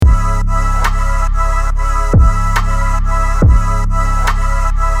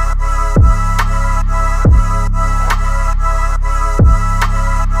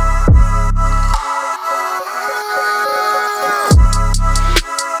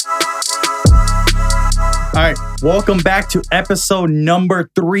Welcome back to episode number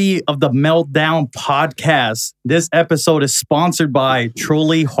 3 of the Meltdown podcast. This episode is sponsored by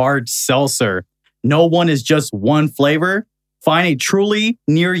Truly Hard Seltzer. No one is just one flavor. Find a Truly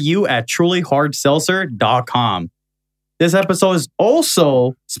near you at trulyhardseltzer.com. This episode is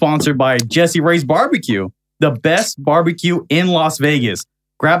also sponsored by Jesse Ray's Barbecue, the best barbecue in Las Vegas.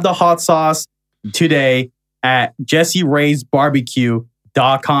 Grab the hot sauce today at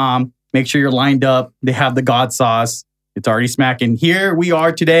jesseraysbarbecue.com. Make sure you're lined up. They have the God sauce. It's already smacking. Here we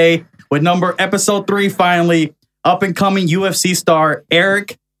are today with episode 3, finally. Up and coming UFC star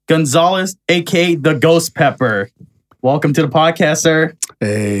ERICK GONZALEZ, aka the Ghost Pepper. Welcome to the podcast, sir.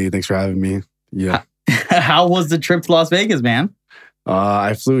 Hey, thanks for having me. Yeah. How was the trip to Las Vegas, man?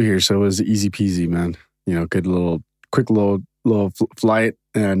 I flew here, so it was easy peasy, man. You know, quick little flight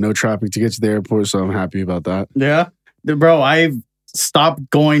and no traffic to get to the airport, so I'm happy about that. Yeah. Bro, I've stopped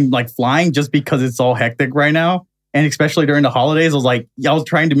going flying just because it's all hectic right now. And especially during the holidays, I was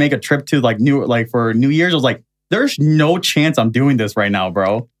trying to make a trip to for New Year's. I was like, there's no chance I'm doing this right now,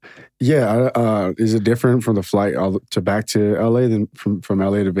 bro. Yeah. Is it different from the flight back to LA than from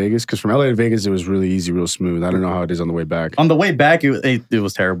LA to Vegas? Because from LA to Vegas, it was really easy, real smooth. I don't know how it is on the way back. On the way back, it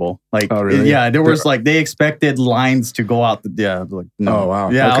was terrible. Oh, really? Yeah, there was they expected lines to go out. No. Oh,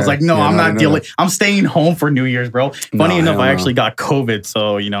 wow. Yeah, okay. I was like, no, yeah, I'm not dealing. That. I'm staying home for New Year's, bro. Funny enough, I actually got COVID.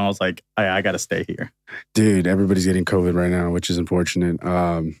 So, I was like, I got to stay here. Dude, everybody's getting COVID right now, which is unfortunate.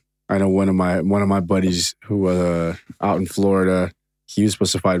 I know one of my buddies who was out in Florida. He was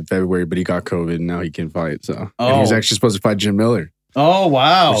supposed to fight in February, but he got COVID and now he can't fight. So and he was actually supposed to fight Jim Miller. Oh,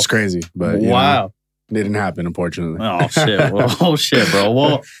 wow. Which is crazy. But wow. It didn't happen, unfortunately. Oh, shit. Bro.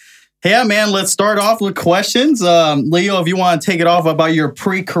 Well, yeah, man, let's start off with questions. Leo, if you want to take it off about your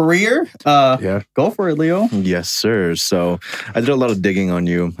pre-career, go for it, Leo. Yes, sir. So I did a lot of digging on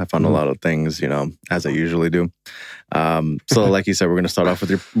you. I found a lot of things, as I usually do. So like you said, we're going to start off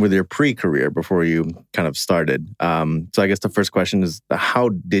with your pre-career before you kind of started. So I guess the first question is, how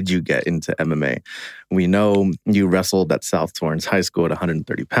did you get into MMA? We know you wrestled at South Torrance High School at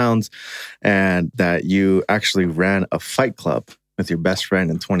 130 pounds and that you actually ran a fight club with your best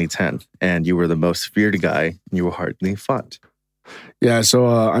friend in 2010 and you were the most feared guy and you were hardly fought. Yeah. So,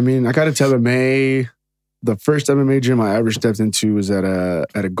 I got into MMA. The first MMA gym I ever stepped into was at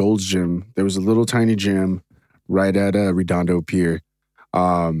a Gold's Gym. There was a little tiny gym right at Redondo Pier.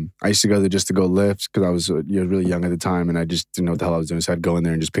 I used to go there just to go lift because I was really young at the time and I just didn't know what the hell I was doing. So I'd go in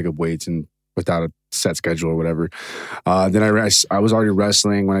there and just pick up weights and without a set schedule or whatever. Then I was already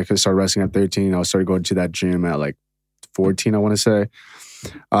wrestling. When I started wrestling at 13, I started going to that gym at 14, I want to say.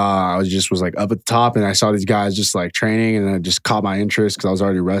 I was up at the top and I saw these guys just training and it just caught my interest because I was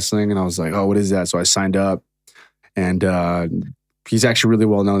already wrestling and I was like, oh, what is that? So I signed up and he's actually really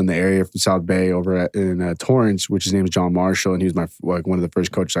well known in the area from South Bay over in Torrance, which his name is John Marshall, and he was my one of the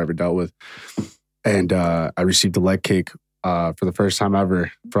first coaches I ever dealt with. And I received a leg kick for the first time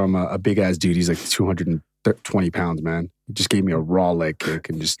ever from a big ass dude. He's 220 pounds, man. He just gave me a raw leg kick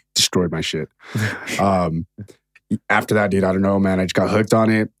and just destroyed my shit. After that, dude, I don't know, man. I just got hooked on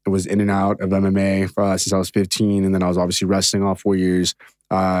it. I was in and out of MMA since I was 15, and then I was obviously wrestling all 4 years.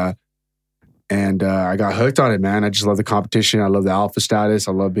 And I got hooked on it, man. I just love the competition. I love the alpha status.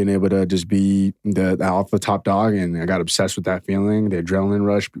 I love being able to just be the alpha top dog. And I got obsessed with that feeling, the adrenaline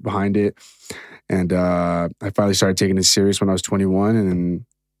rush behind it. And I finally started taking it serious when I was 21 and then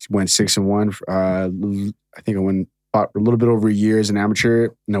went 6-1. I think I fought a little bit over a year as an amateur,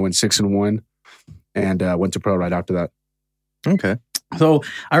 and I went 6-1 and went to pro right after that. Okay. So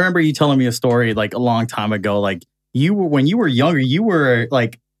I remember you telling me a story a long time ago. When you were younger, you were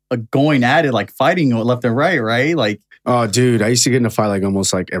going at it, fighting left and right? Oh, dude, I used to get in a fight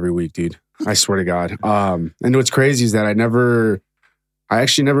almost every week, dude. I swear to God. And what's crazy is that I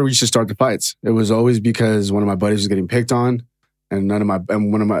actually never used to start the fights. It was always because one of my buddies was getting picked on, and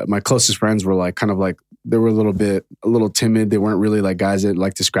one of my closest friends were they were a little timid. They weren't really guys that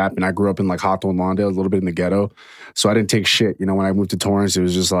like to scrap. And I grew up in Hawthorne, Lawndale, a little bit in the ghetto, so I didn't take shit. When I moved to Torrance, it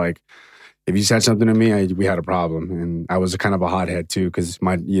was just if you said something to me, we had a problem. And I was kind of a hothead too, because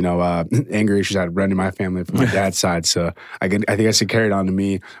my, anger issues had run in my family from my dad's side. So I think it carried on to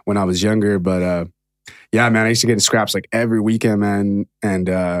me when I was younger. But yeah, man, I used to get in scraps every weekend, man. And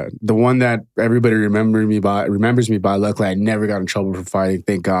the one that everybody remembers me by, luckily I never got in trouble for fighting.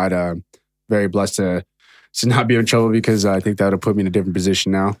 Thank God. Very blessed to not be in trouble because I think that would have put me in a different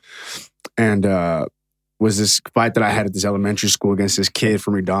position now. And was this fight that I had at this elementary school against this kid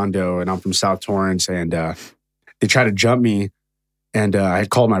from Redondo, and I'm from South Torrance, and they tried to jump me, and I had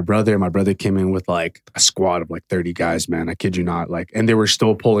called my brother, and my brother came in with a squad of 30 guys, man. I kid you not. And they were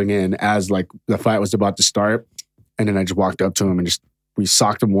still pulling in as the fight was about to start. And then I just walked up to him and we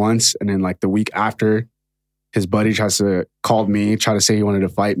socked him once. And then like the week after, his buddy called me, tried to say he wanted to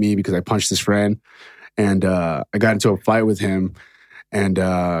fight me because I punched his friend. And I got into a fight with him. And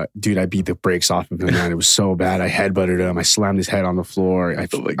dude, I beat the brakes off of him, man. It was so bad. I headbutted him. I slammed his head on the floor. I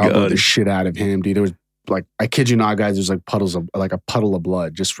elbowed the shit out of him, dude. There was like, I kid you not, guys, there's like a puddle of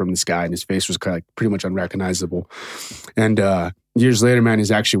blood just from this guy. And his face was kind of like pretty much unrecognizable. And years later, man,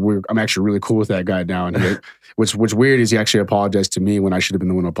 I'm actually really cool with that guy now. And what's weird is he actually apologized to me when I should have been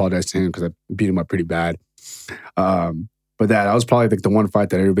the one to apologize to him because I beat him up pretty bad. But that was probably like the one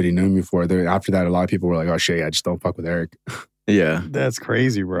fight that everybody knew me for. After that, a lot of people were like, oh shit, yeah, I just don't fuck with Eric. Yeah. That's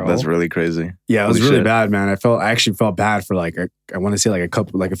crazy, bro. That's really crazy. Yeah, it was really bad, man. I actually felt bad for like, I want to say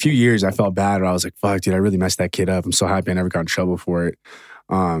like a few years. I felt bad where I was like, fuck, dude, I really messed that kid up. I'm so happy I never got in trouble for it.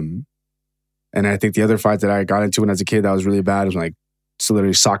 And I think the other fight that I got into when I was a kid that was really bad was like, so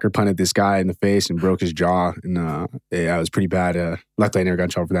literally soccer punted this guy in the face and broke his jaw. And it was pretty bad. Luckily, I never got in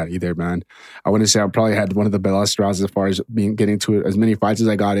trouble for that either, man. I want to say I probably had one of the best routes as far as getting to it, as many fights as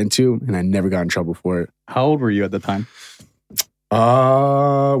I got into, and I never got in trouble for it. How old were you at the time?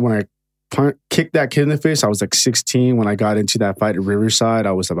 When I kicked that kid in the face, I was like 16. When I got into that fight at Riverside,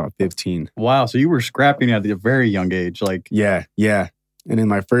 I was about 15. Wow. So you were scrapping at a very young age. Like, yeah. And then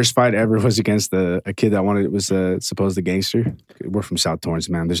my first fight ever was against a kid that was supposed the gangster. We're from South Torrance,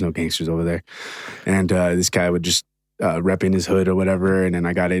 man. There's no gangsters over there. And this guy would just rep in his hood or whatever. And then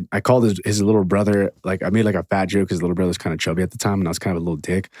I called his little brother, like I made like a fat joke because his little brother was kind of chubby at the time and I was kind of a little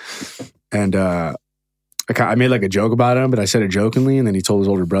dick. And I made like a joke about him, but I said it jokingly. And then he told his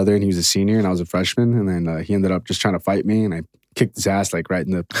older brother and he was a senior and I was a freshman. And then he ended up just trying to fight me. And I kicked his ass like right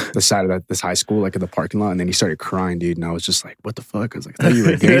in the side of this high school, like in the parking lot. And then he started crying, dude. And I was just like, what the fuck? I was like, I thought you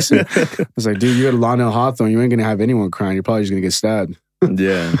were gay. I was like, dude, you're at Lionel Hawthorne. You ain't going to have anyone crying. You're probably just going to get stabbed.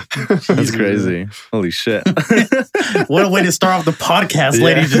 Yeah. That's crazy. Holy shit. What a way to start off the podcast,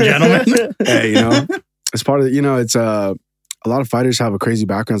 ladies and gentlemen. Hey, it's part of it's a lot of fighters have a crazy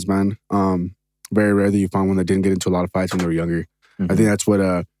backgrounds, man. Very rare that you find one that didn't get into a lot of fights when they were younger. Mm-hmm. I think that's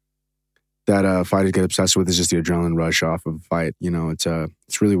what that fighters get obsessed with is just the adrenaline rush off of a fight.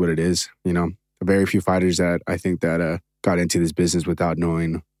 It's really what it is. Very few fighters that I think that got into this business without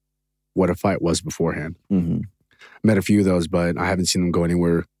knowing what a fight was beforehand. Mm-hmm. Met a few of those, but I haven't seen them go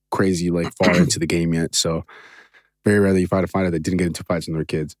anywhere crazy like far into the game yet. So very rarely you find a fighter that didn't get into fights when they were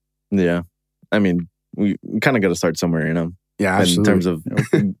kids. Yeah, I mean, we kind of got to start somewhere, Yeah, absolutely. In terms of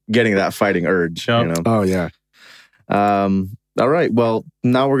getting that fighting urge, Oh yeah. All right. Well,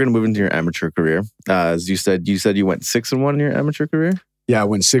 now we're gonna move into your amateur career. As you said you went 6-1 in your amateur career. Yeah, I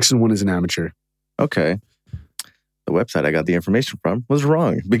went 6-1 as an amateur. Okay. The website I got the information from was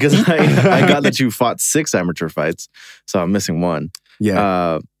wrong because I got that you fought 6 amateur fights, so I'm missing one.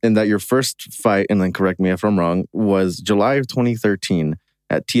 Yeah. And that your first fight, and then correct me if I'm wrong, was July of 2013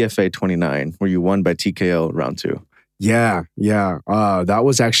 at TFA 29, where you won by TKO round 2. Yeah. That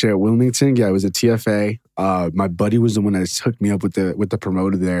was actually at Wilmington. Yeah, it was a TFA. My buddy was the one that hooked me up with the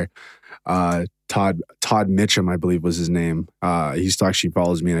promoter there. Todd Mitchum, I believe was his name. He still actually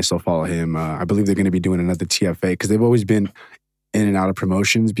follows me and I still follow him. I believe they're going to be doing another TFA because they've always been in and out of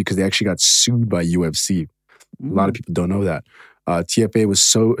promotions because they actually got sued by UFC. A lot of people don't know that. TFA was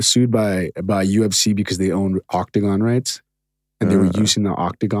sued by UFC because they owned Octagon rights and they were using the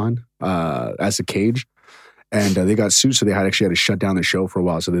Octagon as a cage. And they got sued, so they actually had to shut down the show for a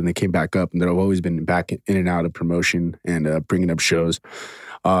while. So then they came back up, and they've always been back in and out of promotion and bringing up shows.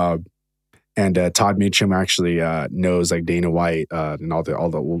 And Todd Mitchum actually knows like Dana White and all the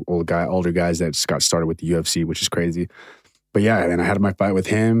older guys that just got started with the UFC, which is crazy. But yeah, and I had my fight with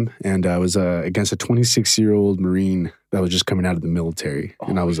him, and I was against a 26-year-old Marine that was just coming out of the military,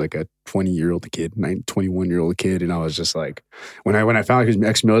 and I was like a 21-year-old kid, 21-year-old kid, and I was just like, when I found out he was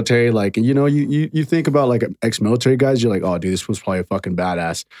ex-military, like, you think about like ex-military guys, you're like, oh, dude, this was probably a fucking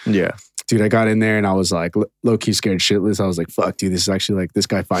badass. Yeah. Dude, I got in there and I was like low-key scared shitless. I was like, fuck, dude, this is actually like, this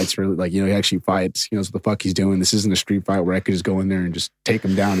guy fights for, like, he actually fights. He knows what the fuck he's doing. This isn't a street fight where I could just go in there and just take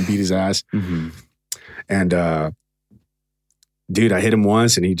him down and beat his ass. Mm-hmm. And, dude, I hit him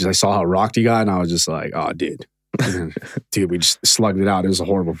once and I saw how rocked he got and I was just like, oh, dude. Dude, we just slugged it out. It was a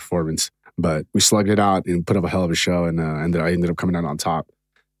horrible performance. But we slugged it out and put up a hell of a show and I ended up coming out on top.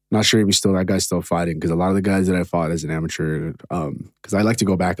 Not sure if that guy's still fighting because a lot of the guys that I fought as an amateur, because I like to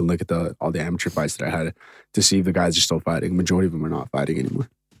go back and look at all the amateur fights that I had to see if the guys are still fighting. Majority of them are not fighting anymore.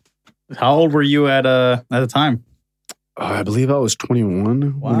 How old were you at the time? I believe I was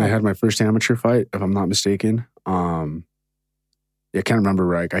 21 when I had my first amateur fight, if I'm not mistaken. I can't remember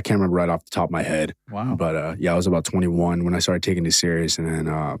right off the top of my head. Wow. But I was about 21 when I started taking this serious. And then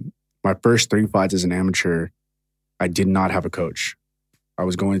my first 3 fights as an amateur, I did not have a coach. I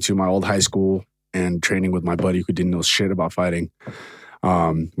was going to my old high school and training with my buddy who didn't know shit about fighting.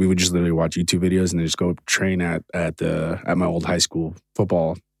 We would just literally watch YouTube videos and then just go train at my old high school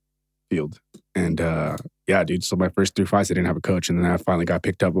football field. And yeah, dude. So my first 3 fights, I didn't have a coach, and then I finally got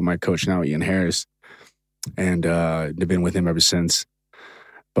picked up with my coach now, Ian Harris, and I've been with him ever since.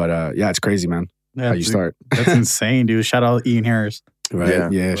 But yeah, it's crazy, man. Yeah, how you start? That's insane, dude. Shout out Ian Harris.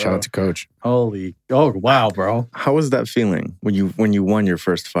 Right? Yeah. Shout out to Coach. Holy, oh wow, bro. How was that feeling when you won your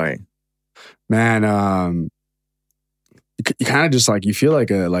first fight? Man, you kind of just like you feel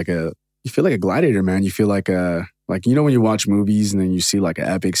like a gladiator, man. You feel like you know when you watch movies and then you see like an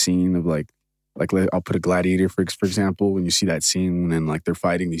epic scene of like I'll put a gladiator for example, when you see that scene and like they're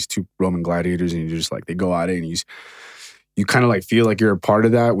fighting these 2 Roman gladiators and you just like they go at it and you kind of like feel like you're a part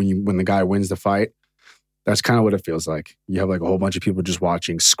of that when the guy wins the fight. That's kind of what it feels like. You have like a whole bunch of people just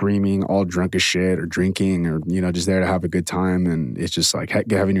watching, screaming, all drunk as shit or drinking or, you know, just there to have a good time. And it's just like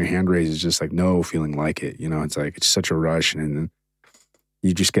having your hand raised is just like no feeling like it. You know, it's like it's such a rush and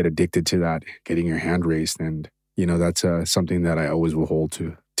you just get addicted to that, getting your hand raised. And, you know, that's something that I always will hold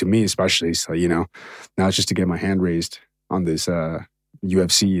to me especially. So, you know, now it's just to get my hand raised on this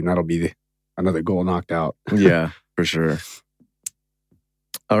UFC and that'll be another goal knocked out. Yeah, for sure.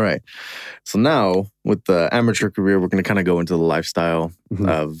 All right. So now with the amateur career, we're going to kind of go into the lifestyle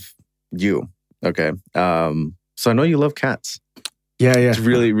of you. Okay. So I know you love cats. Yeah. It's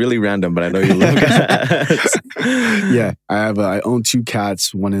really, really random, but I know you love cats. Yeah. I own 2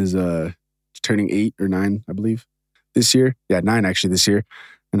 cats. One is turning 8 or 9, I believe, this year. Yeah, 9 actually this year.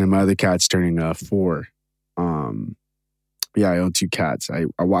 And then my other cat's turning 4. Yeah, I own 2 cats. I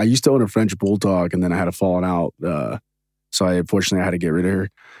used to own a French bulldog, and then I had a falling out. So unfortunately I had to get rid of her,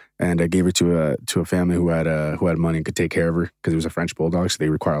 and I gave her to a family who had money and could take care of her because it was a French bulldog, so they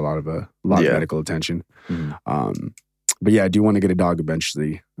require a lot of medical attention. But yeah, I do want to get a dog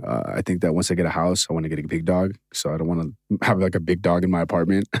eventually. I think that once I get a house, I want to get a big dog. So I don't want to have like a big dog in my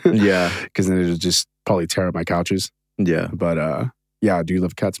apartment. Yeah, because then it'll just probably tear up my couches. Yeah, but yeah, I do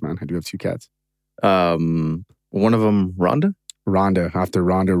love cats, man. I do have 2 cats. One of them, Rhonda, after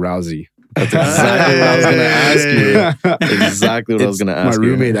Ronda Rousey. That's exactly what I was going to ask you. Exactly what I was going to ask you. My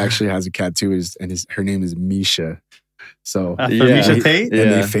roommate actually has a cat too, her name is Misha. So Misha Tate?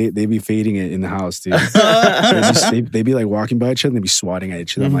 And they be fading it in the house, dude. they be like walking by each other and they be swatting at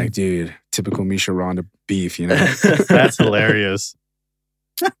each other. I'm like, dude, typical Misha Ronda beef, you know? That's hilarious.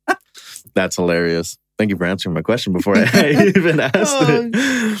 That's hilarious. Thank you for answering my question before I even asked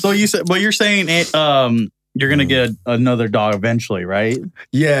it. So you said, but you're saying you're going to get another dog eventually, right?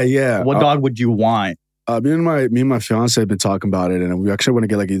 Yeah. What dog would you want? Me and my fiance have been talking about it, and we actually want to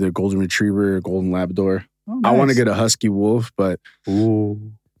get like either a golden retriever or golden Labrador. Oh, nice. I want to get a husky wolf, but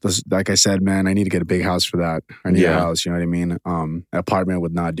like I said, man, I need to get a big house for that. I need a house, you know what I mean? An apartment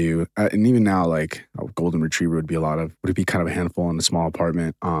would not do. And even now, like a golden retriever would be kind of a handful in a small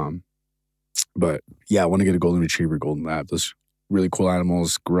apartment. But yeah, I want to get a golden retriever, golden lab. Those really cool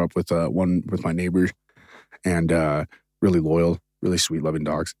animals. Grew up with one with my neighbor. And really loyal, really sweet, loving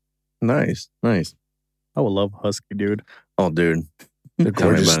dogs. Nice. I would love husky, dude. Oh, dude. They're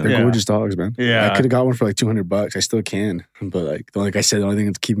gorgeous. They're gorgeous dogs, man. Yeah. I could have got one for like $200. I still can. But like I said, the only thing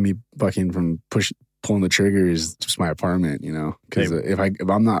that's keeping me fucking from pulling the trigger is just my apartment, you know? Because if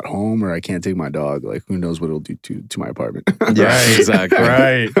I'm not home or I can't take my dog, like who knows what it'll do to my apartment. Yeah, exactly.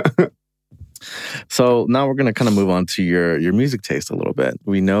 Right. So now we're going to kind of move on to your music taste a little bit.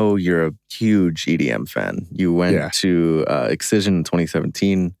 We know you're a huge EDM fan. You went to Excision in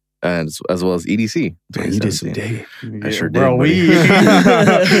 2017 as well as EDC. Man, you did some digging. I sure did. Bro, you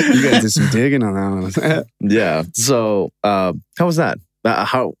guys did some digging on that one. Yeah. So how was that?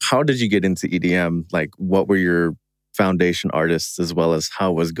 How did you get into EDM? Like, what were your foundation artists as well as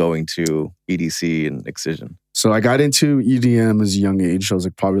how was going to EDC and Excision? So I got into EDM as a young age. I was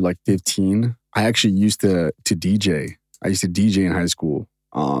like probably like 15. I actually used to DJ. I used to DJ in high school.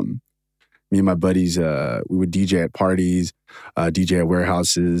 Me and my buddies, we would DJ at parties, DJ at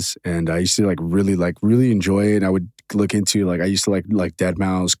warehouses, and I used to really enjoy it. I would look into I used to like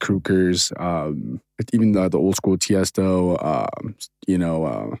Deadmau5, Krookers, even the old school Tiesto,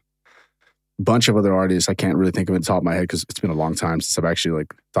 bunch of other artists. I can't really think of it on the top of my head because it's been a long time since I've actually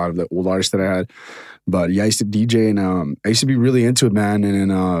thought of the old artists that I had. But yeah, I used to DJ and I used to be really into it, man.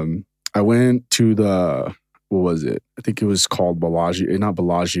 And then I went to what was it? I think it was called Bellagio. Not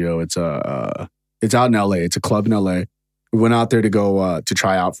Bellagio. It's out in LA. It's a club in LA. We went out there to go to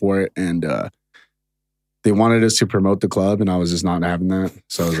try out for it, and they wanted us to promote the club, and I was just not having that.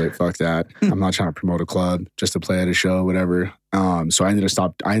 So I was like, fuck that. I'm not trying to promote a club just to play at a show, whatever. So I ended up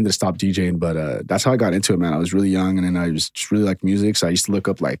stop DJing, but that's how I got into it, man. I was really young, and then I just really liked music. So I used to look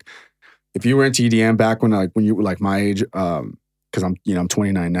up like, if you were into EDM back when you were like my age, because I'm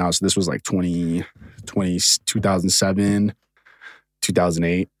 29 now, so this was like 2007,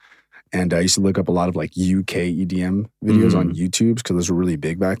 2008. And I used to look up a lot of like UK EDM videos on YouTube because those were really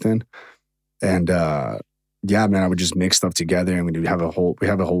big back then. And yeah, man, I would just mix stuff together, and we have a whole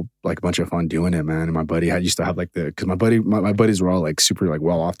like bunch of fun doing it, man. And my buddy, I used to have like because my buddies were all like super like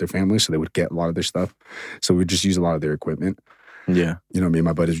well off their family, so they would get a lot of their stuff. So we'd just use a lot of their equipment. Yeah, you know, me and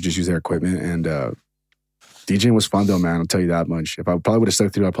my buddies would just use their equipment, and DJing was fun though, man. I'll tell you that much. If I probably would have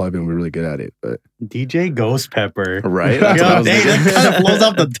stuck through, I'd probably been really good at it. But DJ Ghostpepper, right? Yo, dang, that kind of blows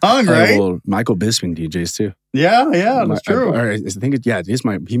off the tongue, right? Well, Michael Bisping DJs too. Yeah, that's true. I think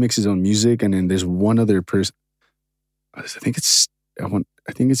he makes his own music, and then there's one other person. I think it's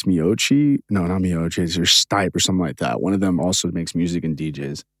Miyochi. No, not Miyochi. It's Stipe or something like that. One of them also makes music and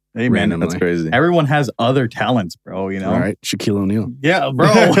DJs. Hey, man, that's crazy. Everyone has other talents, bro, you know? Right? Shaquille O'Neal. Yeah, bro.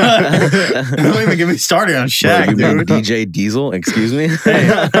 Don't even get me started on Shaq, bro, dude. DJ Diesel, excuse me? Hey.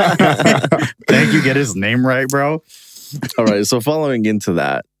 Thank you. Get his name right, bro. All right, so following into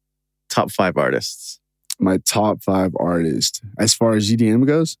that, top 5 artists. My top 5 artists. As far as EDM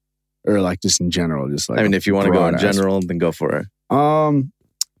goes? Or like just in general? Just like, I mean, if you want to go in general, then go for it.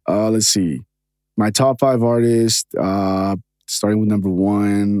 Let's see. My top 5 artists, starting with number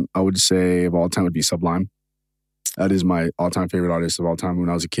 1, I would say of all time would be Sublime. That is my all-time favorite artist of all time. When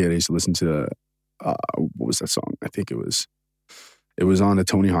I was a kid, I used to listen to, what was that song? I think it was on the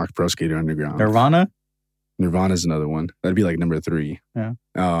Tony Hawk Pro Skater Underground. Nirvana's another one. That'd be like number 3. Yeah.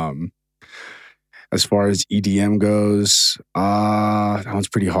 As far as EDM goes, that one's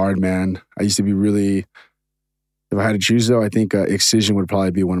pretty hard, man. I used to be really, if I had to choose though, I think Excision would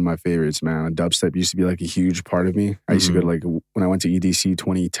probably be one of my favorites, man. Dubstep used to be like a huge part of me. I used to go to like, when I went to EDC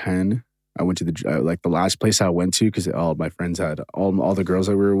 2010, I went to the last place I went to because all my friends had, all the girls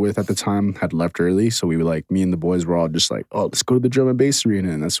that we were with at the time had left early. So we were like, me and the boys were all just like, oh, let's go to the drum and bass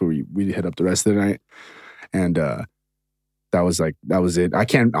arena. And that's where we hit up the rest of the night. And that was it. I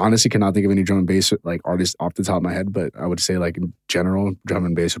cannot think of any drum and bass like artists off the top of my head, but I would say like in general, drum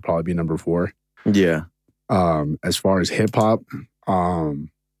and bass would probably be number 4. Yeah. As far as hip hop, I'd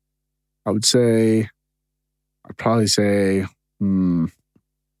probably say,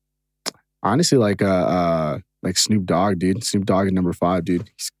 honestly, like Snoop Dogg, dude. Snoop Dogg is number 5, dude.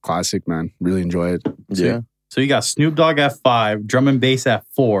 He's classic, man. Really enjoy it. Yeah. So you got Snoop Dogg at 5, drum and bass at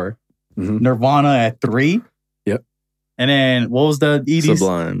 4, Nirvana at 3. Yep. And then what was the EDC?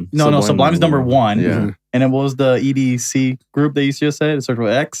 Sublime. No, Sublime's number 1. Yeah. And then what was the EDC group that you just said? It starts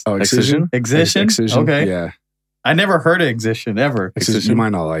with X? Oh, Excision? Excision? Okay. Yeah. I never heard of Excision ever. You might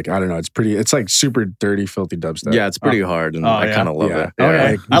not like, I don't know. It's like super dirty, filthy dubstep. Yeah, it's pretty hard, and I kind of love it. Yeah.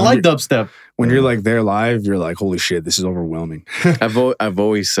 Okay. I like dubstep. When you're like there live, you're like, holy shit, this is overwhelming. I've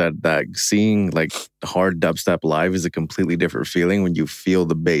always said that seeing like hard dubstep live is a completely different feeling when you feel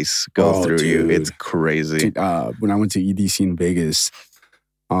the bass go through you. It's crazy. Dude, when I went to EDC in Vegas,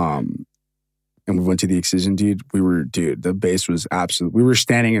 and we went to the Excision, the bass was absolute. We were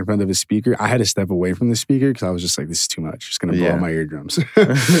standing in front of a speaker. I had to step away from the speaker because I was just like, this is too much. It's going to blow out my eardrums.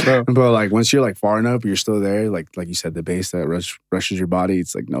 But like once you're like far enough, you're still there. Like you said, the bass that rushes your body,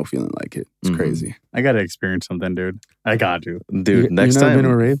 it's like no feeling like it. It's crazy. I got to experience something, dude. I got to. Dude, next you never time. been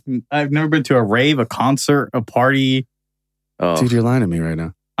to a rave? I've never been to a rave, a concert, a party. Oh. Dude, you're lying to me right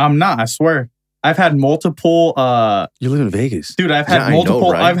now. I'm not, I swear. I've had multiple You live in Vegas. Dude, I've had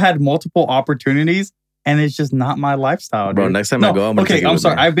I've had multiple opportunities, and it's just not my lifestyle, dude. Bro, next time I go, I'm gonna take you I'm with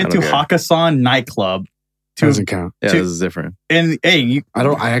sorry. me. I've been to Hakkasan nightclub. Doesn't count. Yeah, this is different. And hey,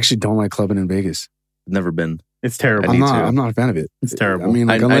 I actually don't like clubbing in Vegas. Never been. It's terrible. I'm not a fan of it. It's terrible. I mean,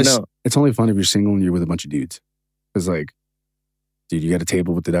 like, I know. It's only fun if you're single and you're with a bunch of dudes. Because like, dude, you got a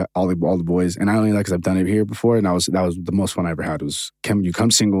table with all the boys, and I only like because I've done it here before, and that was the most fun I ever had. Was you come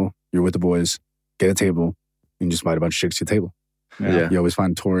single, you're with the boys, get a table, and just invite a bunch of chicks to your table. Yeah. You always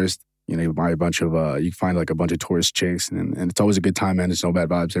find tourists. You know, you buy a bunch of you find like a bunch of tourist chicks, and it's always a good time, man. It's no bad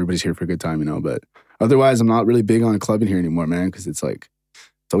vibes. Everybody's here for a good time, you know. But otherwise, I'm not really big on clubbing here anymore, man, because it's like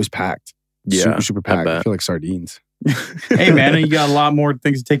it's always packed. Yeah, super packed. I feel like sardines. Hey, man, and you got a lot more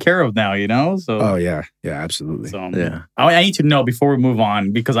things to take care of now, you know? So. Oh, yeah. Yeah, absolutely. So, yeah. I need to know before we move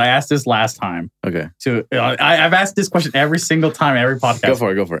on, because I asked this last time. Okay. So I've asked this question every single time, every podcast.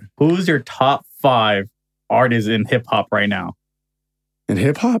 Go for it. Who's your top 5 artists in hip hop right now? In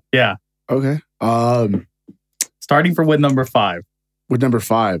hip hop? Yeah. Okay. Starting with number 5. With number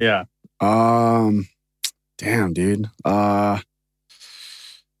 5? Yeah. Damn, dude.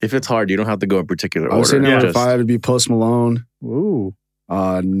 If it's hard, you don't have to go in particular order. I would say number Just- 5 would be Post Malone. Ooh.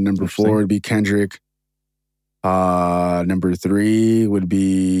 Number 4 would be Kendrick. Number 3 would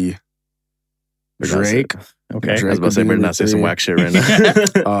be Drake. Okay. I was about to say, better not say some whack shit right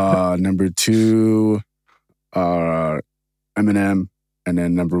now. Number 2, Eminem. And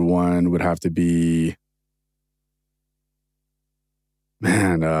then number 1 would have to be,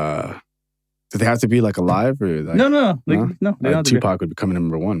 man, do they have to be like alive or like, No. They don't have to be. Tupac would be coming in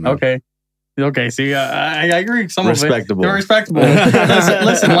number 1. Man. Okay. See, I agree. Some Respectable. of it. They're respectable.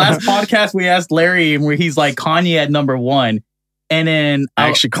 listen, last podcast we asked Larry where he's like Kanye at number 1. And then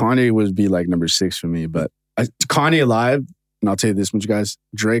Actually, Kanye would be like number 6 for me. But Kanye live, and I'll tell you this much, guys.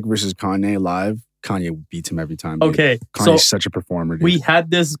 Drake versus Kanye live, Kanye beats him every time. Dude. Okay. Kanye's such a performer, dude. We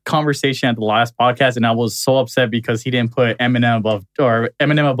had this conversation at the last podcast, and I was so upset because he didn't put Eminem above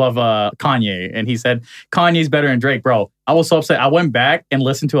Kanye, and he said Kanye's better than Drake, bro. I was so upset. I went back and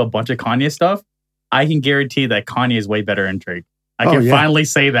listened to a bunch of Kanye stuff. I can guarantee that Kanye is way better than Drake. I can finally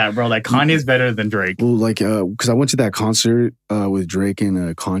say that, bro. That Kanye is better than Drake. Well, like, because I went to that concert with Drake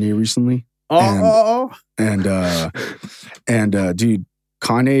and Kanye recently. And dude,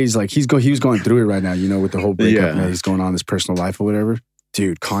 Kanye's like he was going through it right now, you know, with the whole breakup. Yeah. He's going on his personal life or whatever.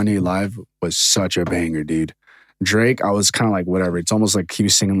 Dude, Kanye live was such a banger, dude. Drake, I was kind of like whatever. It's almost like he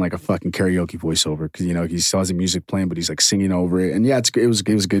was singing like a fucking karaoke voiceover because you know he still has the music playing, but he's like singing over it. And yeah, it was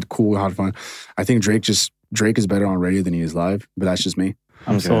good, cool, had fun. I think Drake is better on radio than he is live, but that's just me.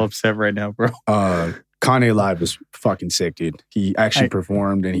 I'm so upset right now, bro. Kanye live was fucking sick, dude. He actually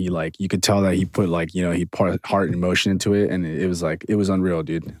performed, and he like you could tell that he put like he put heart and emotion into it, and it was unreal,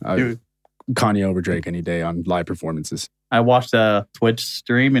 dude. Kanye over Drake any day on live performances. I watched a Twitch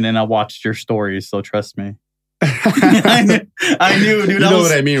stream, and then I watched your stories, so trust me. I knew, dude. You know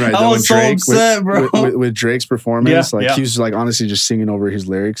what I mean, right? I was so upset, bro. With Drake's performance, he was like honestly just singing over his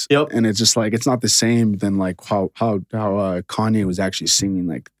lyrics. Yep. And it's just like it's not the same than like how Kanye was actually singing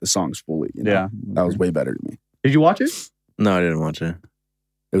like the songs fully. You know? Yeah, that was way better to me. Did you watch it? No, I didn't watch it.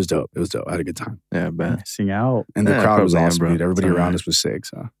 It was dope. I had a good time. Yeah, I bet. Sing out, and the crowd was awesome, dude. Everybody around us was sick.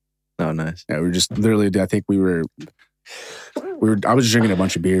 So, oh, nice. Yeah, we were just literally. I think I was drinking a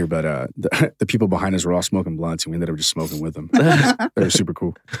bunch of beer, but the people behind us were all smoking blunts, and we ended up just smoking with them. They were super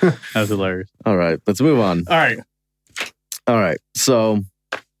cool. That was hilarious. All right, let's move on. All right. So,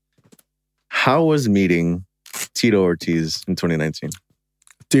 how was meeting Tito Ortiz in 2019?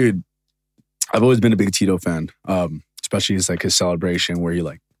 Dude, I've always been a big Tito fan, especially his celebration where he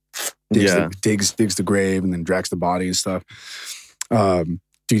like digs the grave and then drags the body and stuff. Dude,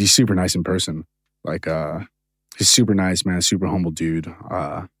 he's super nice in person. Like, he's super nice, man. Super humble dude.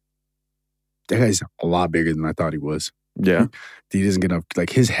 That guy's a lot bigger than I thought he was. Yeah. He doesn't get enough. Like,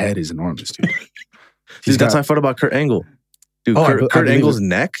 his head is enormous, dude. Dude, that's how I thought about Kurt Angle. Dude, Kurt Angle's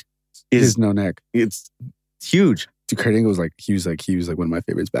neck is no neck. It's huge. Dude, Kurt Angle was he was one of my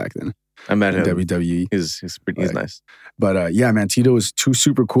favorites back then. I met him. WWE. He's nice. But yeah, man, Tito was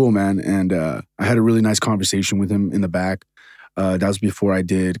super cool, man. And I had a really nice conversation with him in the back. That was before I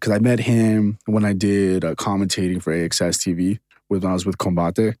did, because I met him when I did commentating for AXS TV when I was with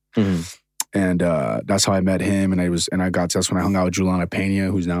Combate. Mm-hmm. And that's how I met him. And that's when I hung out with Juliana Pena,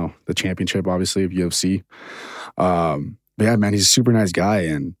 who's now the championship, obviously, of UFC. But yeah, man, he's a super nice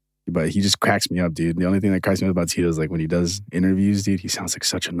guy, but he just cracks me up, dude. The only thing that cracks me up about Tito is like when he does interviews, dude, he sounds like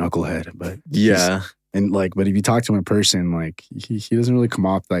such a knucklehead. But yeah. But if you talk to him in person, like he doesn't really come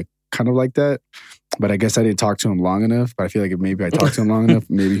off like kind of like that. But I guess I didn't talk to him long enough. But I feel like if maybe I talked to him long enough,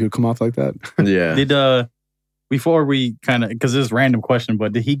 maybe he would come off like that. Yeah. Before we because this is a random question,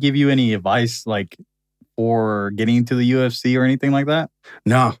 but did he give you any advice like for getting into the UFC or anything like that?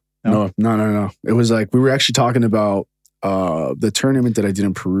 No. It was like we were actually talking about the tournament that I did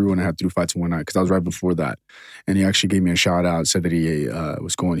in Peru when I had 3 fights in one night, because I was right before that. And he actually gave me a shout out, said that he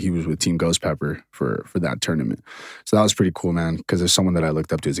was with Team GHOSTPEPPER for that tournament. So that was pretty cool, man, because there's someone that I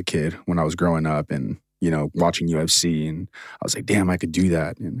looked up to as a kid when I was growing up and, watching UFC, and I was like, damn, I could do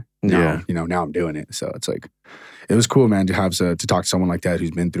that. And now, now I'm doing it. So it's like, it was cool, man, to talk to someone like that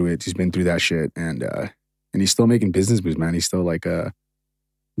who's been through it, who's been through that shit. And he's still making business moves, man. He's still like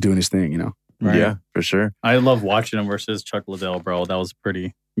doing his thing, Right. Yeah, for sure. I love watching him versus Chuck Liddell, bro. That was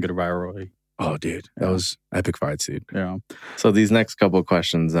pretty good rivalry. Oh, dude, that was epic fights, dude. Yeah. So these next couple of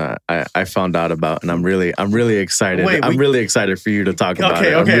questions I found out about, and I'm really excited. I'm really excited for you to talk about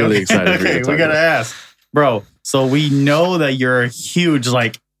it. I'm really excited for you to talk we gotta ask, bro. So we know that you're a huge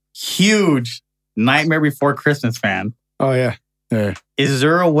Nightmare Before Christmas fan. Oh yeah. Is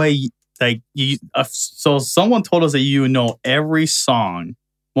there a way like you? So someone told us that you know every song.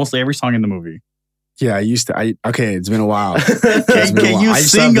 Mostly every song in the movie. Yeah, I used to. Okay, it's been a while. Can you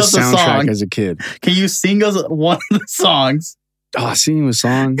sing us a song as a kid? Can you sing us one of the songs? Oh, singing a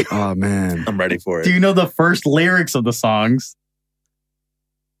song. Oh man, I'm ready for it. Do you know the first lyrics of the songs?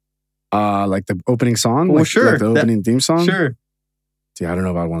 Like the opening song. Well, like, sure. Like the opening theme song. Sure. Dude, I don't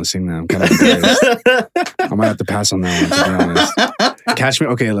know if I want to sing that. I'm kind of embarrassed. I might have to pass on that one, to be honest. Catch me.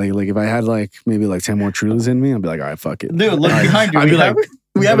 Okay, like if I had like maybe like 10 more Trulies in me, I'd be like, all right, fuck it. Dude, look behind you. I'd be like,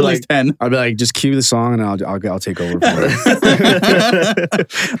 we have at least 10. I'd be like, just cue the song and I'll take over for it.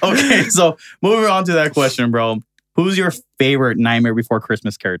 Okay, so moving on to that question, bro. Who's your favorite Nightmare Before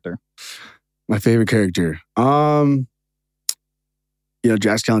Christmas character? My favorite character. Jack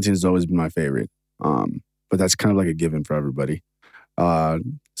Skellington has always been my favorite. But that's kind of like a given for everybody.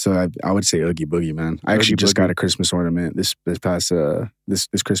 So I would say Oogie Boogie, man. I actually just got a Christmas ornament this past this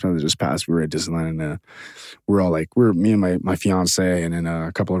Christmas that just passed. We were at Disneyland and we're me and my fiance and then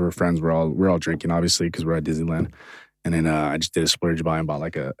a couple of her friends. We're all drinking obviously because we're at Disneyland. And then I just did a splurge buy and bought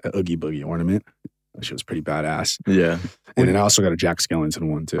like a Oogie Boogie ornament. She was pretty badass. Yeah. And then I also got a Jack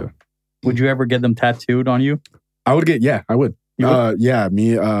Skellington one too. Would you ever get them tattooed on you? I would.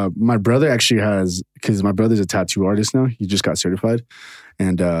 My brother actually has, because my brother's a tattoo artist now. He just got certified.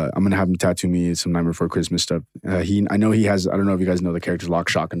 And I'm going to have him tattoo me some Nightmare Before Christmas stuff. I know he has, I don't know if you guys know the characters Lock,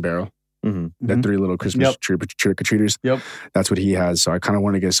 Shock, and Barrel. Mm-hmm. The three little Christmas trick-or-treaters. Yep. That's what he has. So I kind of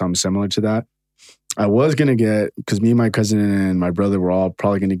want to get something similar to that. I was going to get, because me and my cousin and my brother were all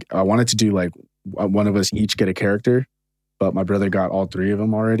probably going to, I wanted to do like one of us each get a character. But my brother got all three of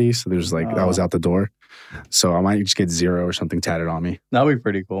them already. So there's like, that was out the door. So I might just get Zero or something tatted on me. That'd be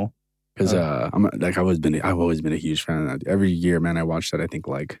pretty cool. Because I've always been a huge fan of that. Every year, man, I watch that. I think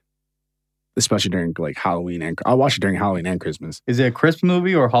like, especially during like Halloween, and I'll watch it during Halloween and Christmas. Is it a Christmas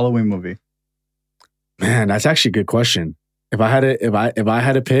movie or a Halloween movie? Man, that's actually a good question. If I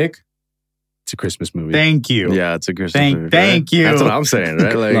had to pick, it's a Christmas movie. Thank you. Yeah, it's a Christmas movie. Thank you. That's what I'm saying,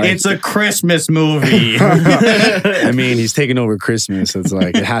 right? Like, it's a Christmas movie. I mean, he's taking over Christmas. So it's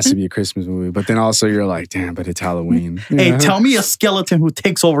like, it has to be a Christmas movie. But then also you're like, damn, but it's Halloween. Hey, tell me a skeleton who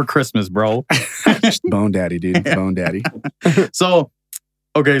takes over Christmas, bro. Bone Daddy, dude. Bone Daddy. So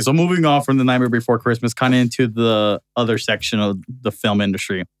moving on from the Nightmare Before Christmas, kind of into the other section of the film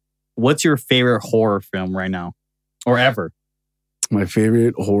industry. What's your favorite horror film right now? Or ever? My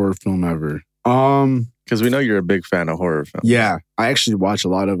favorite horror film ever. because we know you're a big fan of horror films. Yeah, I actually watch a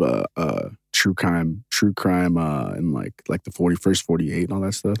lot of true crime, and like the 41st, 48, and all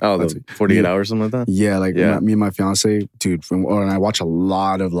that stuff. Oh, the 48 hours, something like that. Yeah, me and my fiance, dude. And I watch a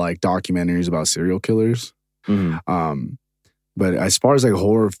lot of like documentaries about serial killers. Mm-hmm. But as far as like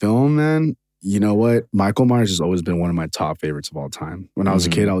horror film, man, you know what? Michael Myers has always been one of my top favorites of all time. When I was a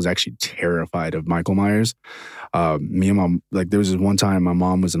kid, I was actually terrified of Michael Myers. Me and mom, like there was this one time my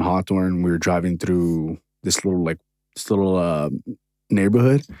mom was in Hawthorne. We were driving through this little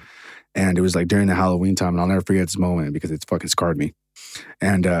neighborhood, and it was like during the Halloween time. And I'll never forget this moment because it's fucking scarred me.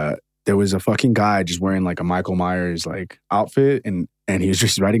 And there was a fucking guy just wearing like a Michael Myers like outfit, and he was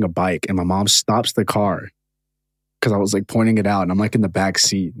just riding a bike. And my mom stops the car because I was like pointing it out, and I'm like in the back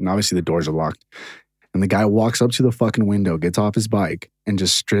seat, and obviously the doors are locked. And the guy walks up to the fucking window, gets off his bike, and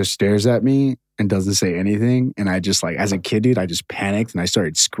just stares at me and doesn't say anything. And I just like, as a kid, dude, I just panicked and I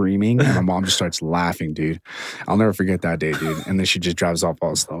started screaming, and my mom just starts laughing, dude. I'll never forget that day, dude. And then she just drives off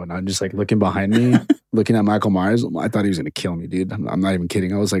all slow, and I'm just like looking behind me, looking at Michael Myers. I thought he was gonna kill me, dude. I'm not even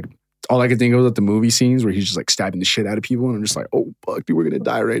kidding. I was like, all I could think of was at the movie scenes where he's just like stabbing the shit out of people, and I'm just like, oh fuck, dude, we're gonna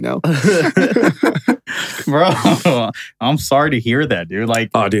die right now. Bro, I'm sorry to hear that, dude.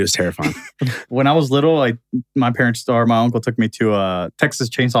 Like, oh, dude, it's terrifying. When I was little, like my parents or my uncle took me to Texas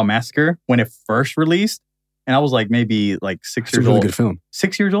Chainsaw Massacre when it first released, and I was like maybe like 6 It's a years really old. good film.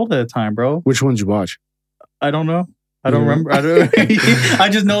 6 years old at the time, bro. Which one did you watch? I don't know. I don't remember. I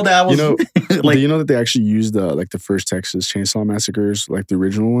just know that I was. Like, do you know that they actually used like the first Texas Chainsaw Massacres, like the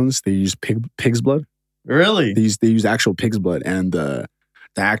original ones? They used pig's blood. Really? They used actual pig's blood, and the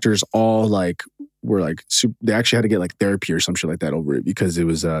actors all like were like they actually had to get like therapy or some shit like that over it because it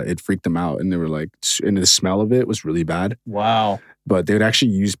was it freaked them out, and they were like, and the smell of it was really bad. Wow. But they would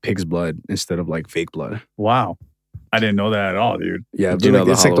actually use pig's blood instead of like fake blood. Wow. I didn't know that at all, dude. Yeah. Do you know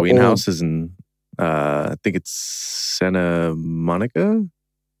the Halloween house is in? I think it's Santa Monica,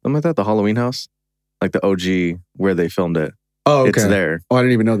 something like that. The Halloween house, like the OG where they filmed it. Oh, okay. It's there. Oh, I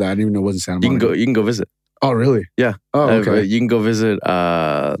didn't even know that. I didn't even know it wasn't Santa Monica. You can go visit. Oh, really? Yeah. Oh, okay. You can go visit.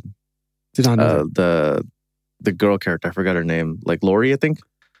 Did not know that. The girl character. I forgot her name. Like Lori, I think.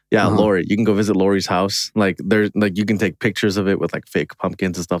 Yeah, Lori. You can go visit Lori's house. Like there's like you can take pictures of it with like fake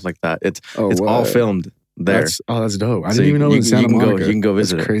pumpkins and stuff like that. It's all filmed there. That's dope. I So didn't even know it was Santa Monica. You can go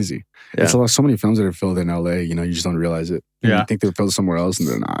visit That's it. crazy. Yeah. It's so many films that are filmed in LA, you just don't realize it. Yeah. You think they're filmed somewhere else and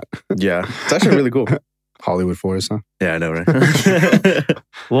they're not. Yeah. It's actually really cool. Hollywood for us, huh? Yeah, I know, right?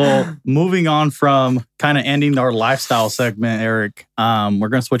 Well, moving on from kind of ending our lifestyle segment, Eric, we're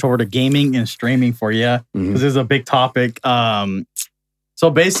going to switch over to gaming and streaming for you because this is a big topic.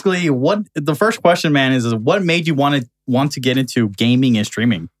 So basically, the first question, man, is what made you want to get into gaming and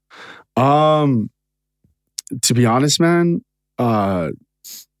streaming? To be honest, man, I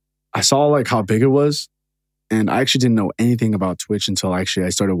saw like how big it was, and I actually didn't know anything about Twitch until I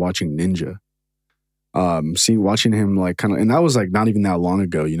started watching Ninja. Watching him like kind of, and that was like not even that long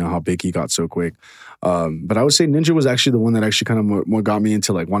ago. You know how big he got so quick. But I would say Ninja was actually the one that actually kind of more got me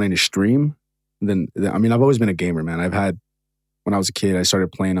into like wanting to stream. I mean, I've always been a gamer, man. When I was a kid, I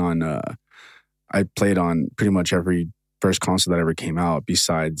started playing on. I played on pretty much every first console that ever came out.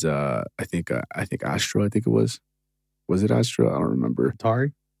 Besides, I think Astro. I think it was. Was it Astro? I don't remember.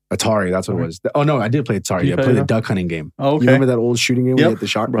 Atari, that's what it was. Oh no, I did play Atari. Yeah, I played the duck hunting game. Oh, okay. You remember that old shooting game? Yep. We had the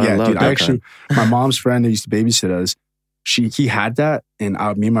shark. Bro, yeah, dude. Hunt. My mom's friend that used to babysit us, he had that, and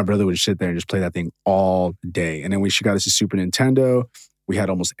me and my brother would sit there and just play that thing all day. And then she got us a Super Nintendo. We had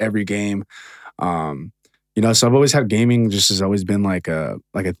almost every game. So I've always had gaming. Just has always been I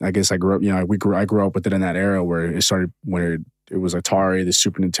guess I grew up. I grew up with it in that era where it started, where it was Atari, the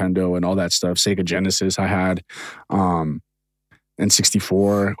Super Nintendo, and all that stuff. Sega Genesis, I had.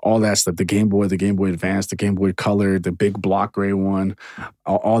 N64, all that stuff, the Game Boy Advance, the Game Boy Color, the big block gray one,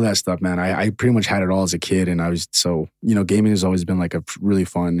 all that stuff, man. I pretty much had it all as a kid, and gaming has always been like a really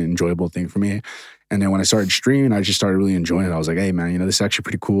fun, enjoyable thing for me. And then when I started streaming, I just started really enjoying it. I was like, hey, man, this is actually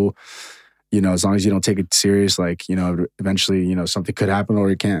pretty cool. As long as you don't take it serious, eventually, something could happen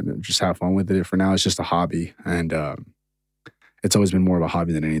or you can't. Just have fun with it. For now, it's just a hobby, and it's always been more of a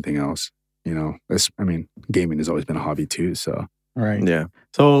hobby than anything else. Gaming has always been a hobby too, so. Right. Yeah.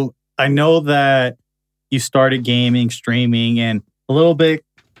 So I know that you started gaming, streaming, and a little bit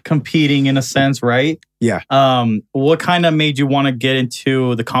competing in a sense, right? Yeah. What kind of made you want to get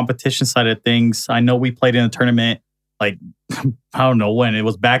into the competition side of things? I know we played in a tournament, like, I don't know when. It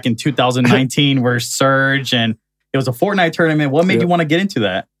was back in 2019 where Surge, and it was a Fortnite tournament. What made you want to get into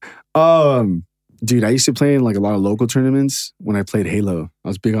that? Dude, I used to play in like a lot of local tournaments when I played Halo. I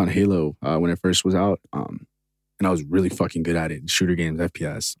was big on Halo when it first was out. And I was really fucking good at it. Shooter games,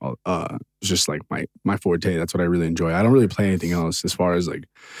 FPS. It was just like my forte. That's what I really enjoy. I don't really play anything else as far as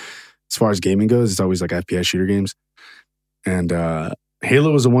gaming goes. It's always like FPS shooter games. And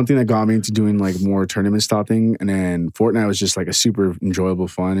Halo was the one thing that got me into doing like more tournament style thing. And then Fortnite was just like a super enjoyable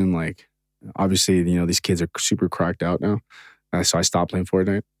fun. And like, obviously, these kids are super cracked out now. So I stopped playing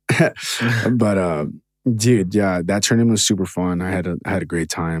Fortnite. But dude, yeah, that tournament was super fun. I had a great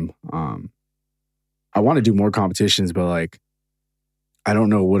time. I want to do more competitions, but like, I don't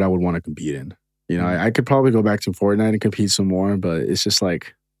know what I would want to compete in. I could probably go back to Fortnite and compete some more, but it's just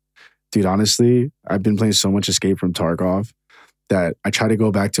like, dude, honestly, I've been playing so much Escape from Tarkov that I try to go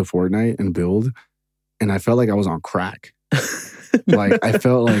back to Fortnite and build, and I felt like I was on crack. Like, I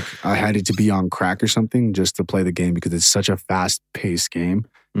felt like I had to be on crack or something just to play the game because it's such a fast-paced game.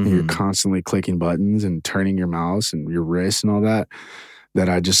 Mm-hmm. And you're constantly clicking buttons and turning your mouse and your wrist and all that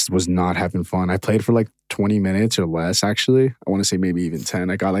I just was not having fun. I played for like 20 minutes or less, actually. I want to say maybe even 10.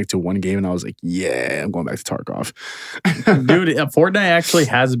 I got like to one game and I was like, yeah, I'm going back to Tarkov. Dude, Fortnite actually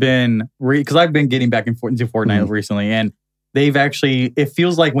has been, because I've been getting back into Fortnite recently, and they've actually, it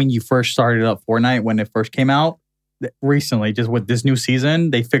feels like when you first started up Fortnite, when it first came out, recently, just with this new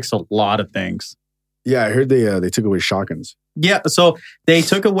season, they fixed a lot of things. Yeah, I heard they took away shotguns. Yeah, so they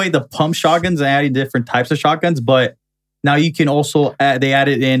took away the pump shotguns and added different types of shotguns, but now you can also they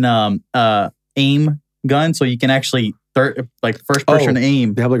added in aim gun, so you can actually first person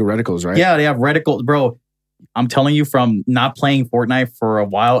aim. They have like reticles, right? Yeah, they have reticles, bro. I'm telling you, from not playing Fortnite for a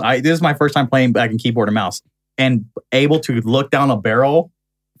while, this is my first time playing back in keyboard and mouse, and able to look down a barrel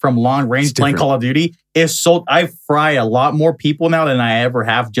from long range playing Call of Duty is so. I fry a lot more people now than I ever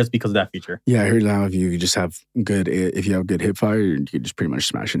have just because of that feature. Yeah, I heard now if you just have if you have good hip fire, you can just pretty much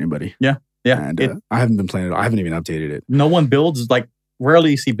smash anybody. Yeah. And I haven't been playing it. I haven't even updated it. No one builds, like,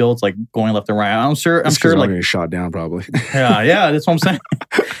 rarely you see builds like going left and right. I'm sure like getting shot down probably. yeah, that's what I'm saying.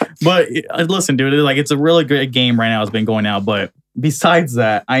 But listen, dude, like, it's a really great game right now. It's been going out, but besides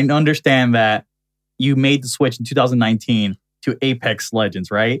that, I understand that you made the switch in 2019 to Apex Legends,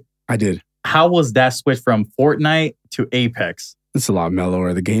 right? I did. How was that switch from Fortnite to Apex? It's a lot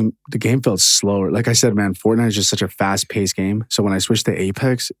mellower. The game felt slower. Like I said, man, Fortnite is just such a fast-paced game. So when I switched to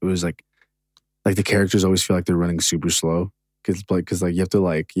Apex, it was like the characters always feel like they're running super slow because you have to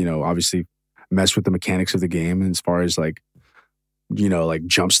obviously mess with the mechanics of the game as far as like, you know, like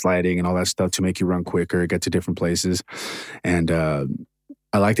jump sliding and all that stuff to make you run quicker, get to different places. And I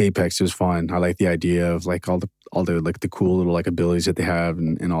liked Apex. It was fun. I like the idea of like all the like the cool little like abilities that they have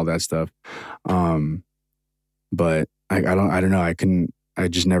and all that stuff. But I don't know. I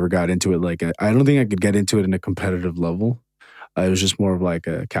just never got into it. Like I don't think I could get into it in a competitive level. It was just more of like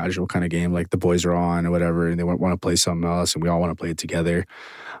a casual kind of game. Like the boys are on or whatever, and they want to play something else, and we all want to play it together.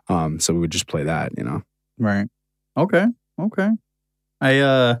 So we would just play that, you know. Right. Okay.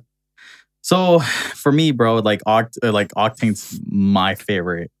 So for me, bro, like Octane's my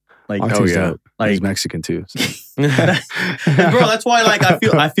favorite. Like, Octane's dope. Like he's Mexican too. So. bro, that's why like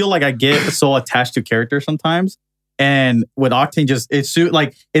I feel like I get so attached to characters sometimes. And with Octane,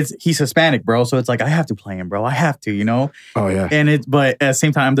 he's Hispanic, bro. So it's like I have to play him, bro. I have to, you know. Oh yeah. But at the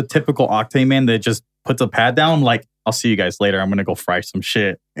same time, I'm the typical Octane man that just puts a pad down. I'm like, I'll see you guys later. I'm gonna go fry some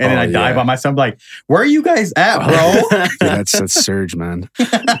shit, and then I die by myself. I'm like, where are you guys at, bro? Yeah, that's Surge, man.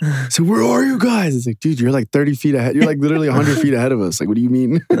 So where are you guys? It's like, dude, you're like 30 feet ahead. You're like literally 100 feet ahead of us. Like, what do you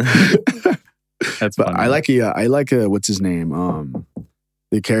mean? That's funny. I like what's his name?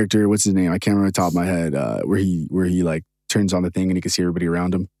 The character, what's his name? I can't remember off the top of my head. Where he like turns on the thing and he can see everybody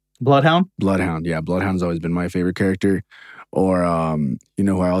around him. Bloodhound. Yeah, Bloodhound's always been my favorite character. Or you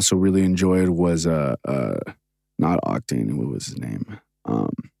know who I also really enjoyed was not Octane. What was his name? I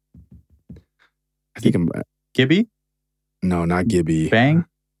think Gibby? No, not Gibby. Bang?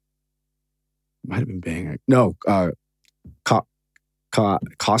 Might have been Bang. No,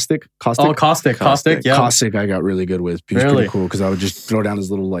 Caustic. Oh, Caustic. Yeah. Caustic I got really good with. He was Really? pretty cool because I would just throw down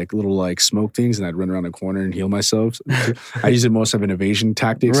his little smoke things and I'd run around the corner and heal myself. I use it most of an evasion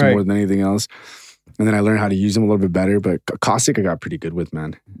tactics more than anything else. And then I learned how to use them a little bit better. But Caustic I got pretty good with,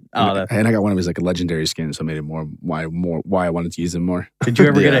 man. And I got one of his like legendary skins, so it made it why I wanted to use him more. Did you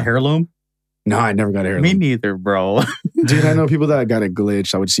ever get a heirloom? No, I never got a heirloom. Me neither, bro. Dude, I know people that got a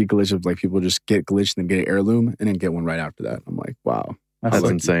glitch. I would see glitch of like people just get glitched and then get an heirloom and then get one right after that. I'm like, wow. That's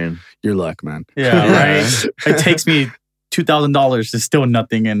insane. Your luck, man. Yeah, right? It takes me $2,000 to still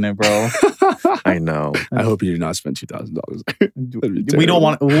nothing in there, bro. I know. I hope you do not spend $2,000. We don't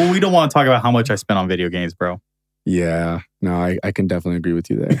want to talk about how much I spent on video games, bro. Yeah. No, I can definitely agree with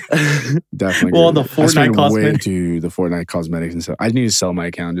you there. Definitely. Well, the Fortnite cosmetics. The Fortnite cosmetics and stuff. I need to sell my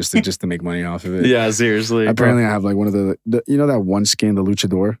account just to make money off of it. Yeah, seriously. Apparently, I have like one of the you know that one skin, the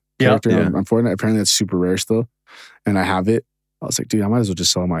Luchador character on Fortnite. Apparently, that's super rare still, and I have it. I was like, dude, I might as well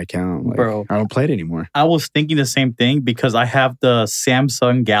just sell my account. Like, bro, I don't play it anymore. I was thinking the same thing because I have the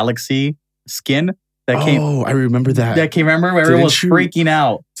Samsung Galaxy skin that came. Oh, I remember that. That came. Remember, everyone was freaking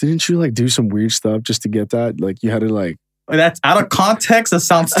out. Didn't you like do some weird stuff just to get that? Like, you had to like. That's out of context. That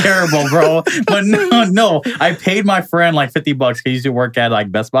sounds terrible, bro. But no. I paid my friend like $50. He used to work at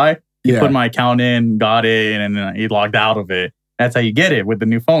like Best Buy. He put my account in, got it, and then he logged out of it. That's how you get it with the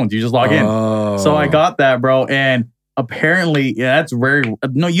new phones. You just log in. So I got that, bro, and. Apparently, that's very...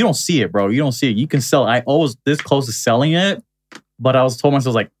 No, you don't see it, bro. You don't see it. You can sell... I was this close to selling it, but I was told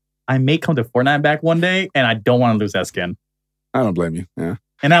myself, like, I may come to Fortnite back one day, and I don't want to lose that skin. I don't blame you. Yeah.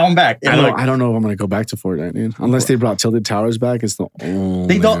 And now I'm back. I don't know if I'm going to go back to Fortnite, dude. Unless they brought Tilted Towers back, it's the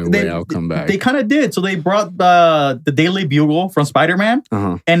only way I'll come back. They kind of did. So they brought the Daily Bugle from Spider-Man,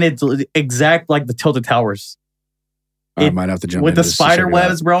 and it's exact like the Tilted Towers. I might have to jump with the spider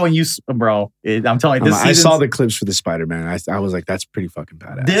webs, bro. And I'm telling you, I saw the clips for the Spider-Man. I was like, that's pretty fucking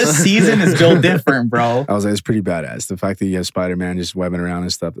badass. This season is built different, bro. I was like, it's pretty badass. The fact that you have Spider-Man just webbing around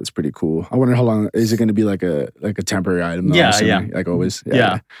and stuff, that's pretty cool. I wonder how long is it going to be like a temporary item? Though, yeah. Like always.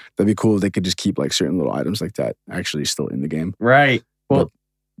 Yeah. That'd be cool if they could just keep like certain little items like that actually still in the game. Right. Well,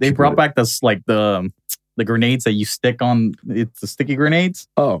 they brought back this like the grenades that you stick on. It's the sticky grenades.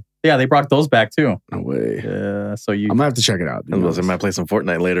 Oh. Yeah, they brought those back too. No way. So I'm gonna have to check it out. I might play some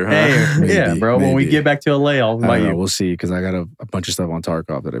Fortnite later, huh? Hey, yeah, bro. Maybe. When we get back to LA, I'll invite you. We'll see, because I got a bunch of stuff on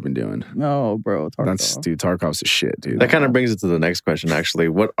Tarkov that I've been doing. No, bro. Tarkov's the shit, dude. That kind of brings it to the next question, actually.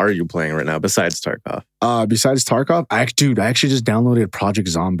 What are you playing right now besides Tarkov? Besides Tarkov, I actually just downloaded Project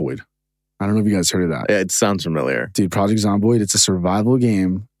Zomboid. I don't know if you guys heard of that. Yeah, it sounds familiar. Dude, Project Zomboid, it's a survival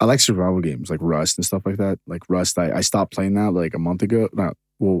game. I like survival games like Rust and stuff like that. Like Rust, I stopped playing that like a month ago.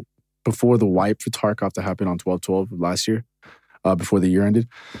 Before the wipe for Tarkov that happened on 12/12 last year, before the year ended,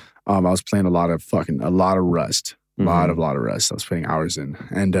 I was playing a lot of Rust. A lot of Rust. I was putting hours in.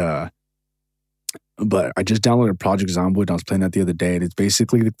 And but I just downloaded Project Zomboid and I was playing that the other day, and it's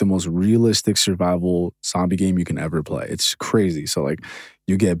basically like the most realistic survival zombie game you can ever play. It's crazy. So like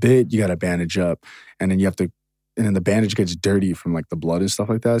you get bit, you gotta bandage up, and then the bandage gets dirty from like the blood and stuff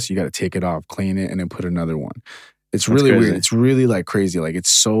like that. So you gotta take it off, clean it, and then put another one. It's really crazy. weird. It's really like crazy. Like it's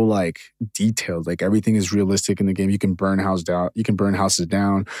so like detailed. Like everything is realistic in the game. You can burn houses down.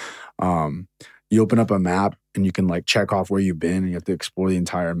 You open up a map and you can like check off where you've been, and you have to explore the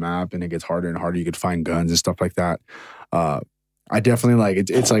entire map, and it gets harder and harder. You could find guns and stuff like that. I definitely like it.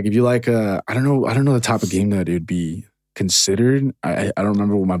 It's like if you like I don't know the type of game that it would be considered. I don't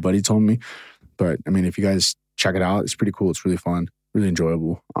remember what my buddy told me, but I mean, if you guys check it out, it's pretty cool. It's really fun, really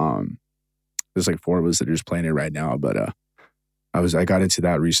enjoyable. There's like 4 of us that are just playing it right now, but I got into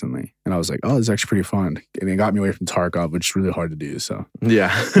that recently, and I was like, oh, this is actually pretty fun, and it got me away from Tarkov, which is really hard to do. So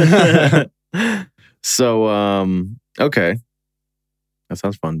yeah. So okay, that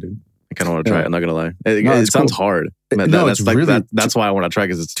sounds fun, dude. I kind of want to try it. I'm not gonna lie. It sounds hard. It's like really, that's why I want to try,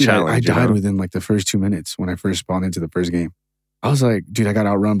 because it's a challenge. I died within like the first 2 minutes when I first spawned into the first game. I was like, dude, I got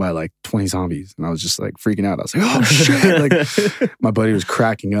outrun by like 20 zombies, and I was just like freaking out. I was like, oh shit! Like my buddy was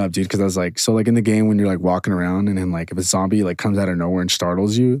cracking up, dude, because I was like, so like in the game when you're like walking around, and then like if a zombie like comes out of nowhere and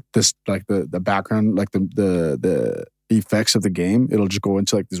startles you, this like the background, like the effects of the game, it'll just go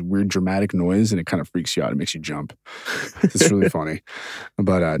into like this weird dramatic noise, and it kind of freaks you out. It makes you jump. It's really funny.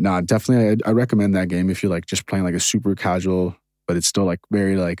 But definitely I recommend that game if you're like just playing like a super casual, but it's still like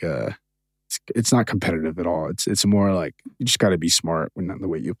very like it's not competitive at all. It's more like you just got to be smart when the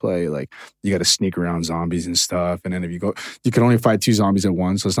way you play. Like you got to sneak around zombies and stuff, and then if you can only fight 2 zombies at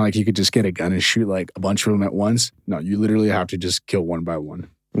once. So it's not like you could just get a gun and shoot like a bunch of them at once. No, you literally have to just kill one by one.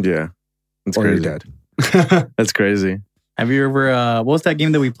 Yeah, that's or crazy. You're dead. That's crazy. Have you ever? What was that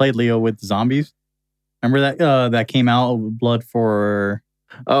game that we played, Leo, with zombies? Remember that came out, Blood for.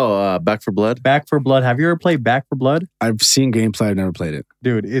 Oh, Back for Blood? Back for Blood. Have you ever played Back for Blood? I've seen gameplay. I've never played it.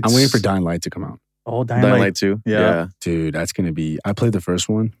 Dude, I'm waiting for Dying Light to come out. Oh, Dying Light 2? Yeah. Dude, that's going to be... I played the first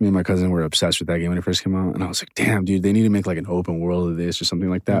one. Me and my cousin were obsessed with that game when it first came out. And I was like, damn, dude, they need to make like an open world of this or something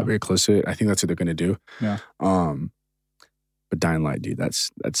like that. Very close to it. I think that's what they're going to do. Yeah. But Dying Light, dude,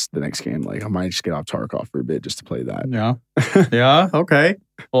 that's the next game. Like, I might just get off Tarkov for a bit just to play that. Yeah. Yeah, okay.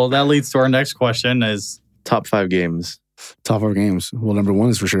 Well, that leads to our next question is... Top 5 games. Top 5 games. Well, number 1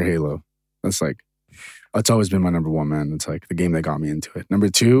 is for sure Halo. That's like... It's always been my number 1, man. It's like the game that got me into it. Number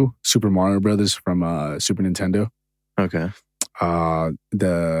 2, Super Mario Brothers from Super Nintendo. Okay.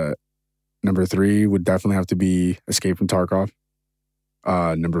 The number 3 would definitely have to be Escape from Tarkov.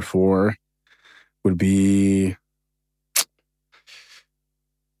 Number 4 would be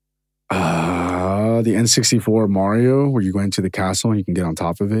the N64 Mario, where you go into the castle and you can get on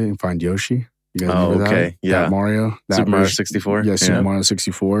top of it and find Yoshi. You guys remember that? Okay. Yeah. That Mario. Super Mario 64? Yeah, Super Mario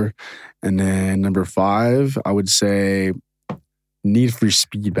 64. And then number 5, I would say Need for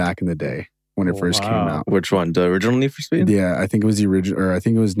Speed back in the day when it first came out. Which one? The original Need for Speed? Yeah, I think it was the original, or I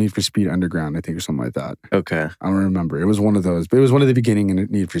think it was Need for Speed Underground, I think, or something like that. Okay. I don't remember. It was one of those, but it was one of the beginning in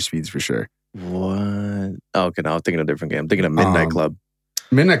Need for Speeds for sure. What? Oh, okay, now I'm thinking of a different game. I'm thinking of Midnight Club.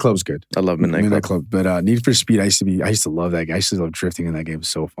 Midnight Club's good. I love Midnight Club. But Need for Speed, I used to love that game. I used to love drifting in that game. It was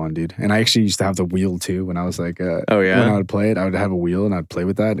so fun, dude. And I actually used to have the wheel too when I was like, when I would play it, I would have a wheel and I'd play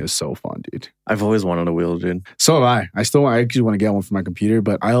with that. And it was so fun, dude. I've always wanted a wheel, dude. So have I. I actually want to get one for my computer,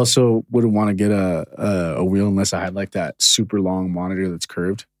 but I also wouldn't want to get a wheel unless I had like that super long monitor that's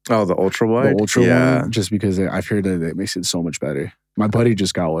curved. Oh, the ultra wide? The ultra one, just because I've heard that it makes it so much better. My buddy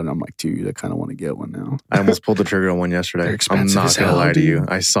just got one. I'm like, dude, I kind of want to get one now. I almost pulled the trigger on one yesterday. They're expensive. I'm not going to lie to you.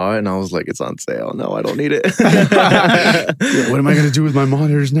 I saw it and I was like, it's on sale. No, I don't need it. What am I going to do with my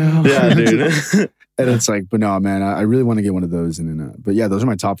monitors now? Yeah, dude. And it's like, but no, man, I really want to get one of those. And then, but yeah, those are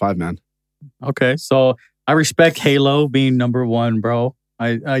my top 5, man. Okay, so I respect Halo being number 1, bro.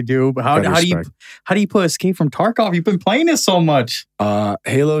 I do. But how do you put Escape from Tarkov? You've been playing it so much.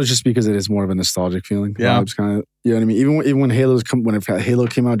 Halo is just because it is more of a nostalgic feeling. Yeah, it's kind of, you know what I mean. Even when Halo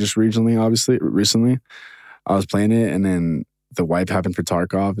came out just recently, I was playing it, and then the wipe happened for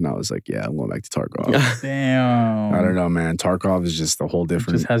Tarkov, and I was like, yeah, I'm going back to Tarkov. Damn. I don't know, man. Tarkov is just a whole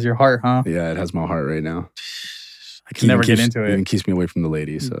different. It just has your heart, huh? Yeah, it has my heart right now. I can never get into it. Even keeps me away from the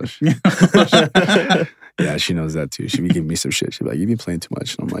ladies. So yeah, she knows that too. She be giving me some shit. She'd be like, "You've been playing too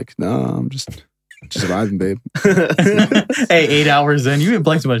much." And I'm like, "No, I'm just vibing, babe." Hey, 8 hours in, you've been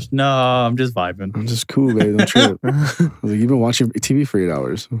playing too much. No, I'm just vibing. I'm just cool, babe. Don't trip. I was like, "You've been watching TV for 8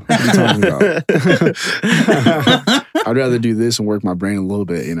 hours. What are you talking about?" I'd rather do this and work my brain a little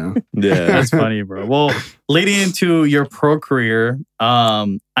bit, you know? Yeah, that's funny, bro. Well, leading into your pro career,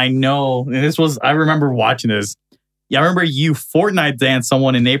 I know, and I remember watching this. Yeah, I remember you Fortnite danced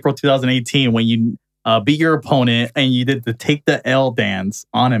someone in April 2018 when you beat your opponent and you did the take the L dance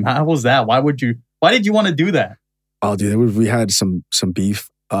on him. How was that? Why did you want to do that? Oh, dude, we had some beef.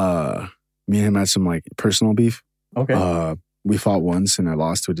 Me and him had some like personal beef. Okay. We fought once and I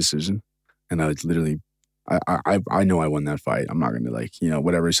lost to a decision. And I I know I won that fight. I'm not gonna like,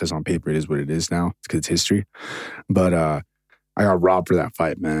 whatever it says on paper, it is what it is now because it's history. But I got robbed for that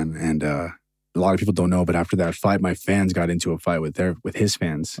fight, man. And a lot of people don't know, but after that fight, my fans got into a fight with his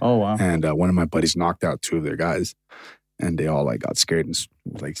fans. Oh wow! And one of my buddies knocked out 2 of their guys, and they all like got scared and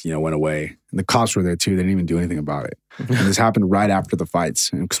like went away. And the cops were there too. They didn't even do anything about it. And this happened right after the fights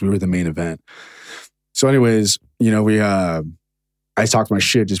because we were the main event. So, anyways, I talked my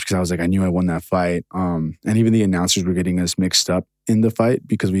shit just because I was like, I knew I won that fight. And even the announcers were getting us mixed up in the fight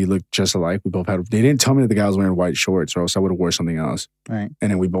because we looked just alike. They didn't tell me that the guy was wearing white shorts, or else I would have wore something else. Right. And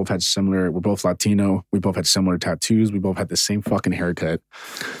then we're both Latino. We both had similar tattoos. We both had the same fucking haircut.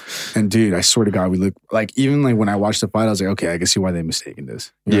 And dude, I swear to God, we look like, even like when I watched the fight, I was like, okay, I can see why they mistaken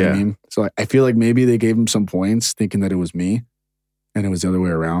this. You know what I mean? So I feel like maybe they gave him some points thinking that it was me and it was the other way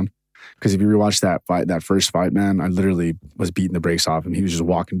around. Because if you rewatch that first fight, man, I literally was beating the brakes off him. He was just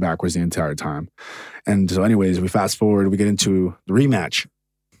walking backwards the entire time. And so anyways, we fast forward, we get into the rematch.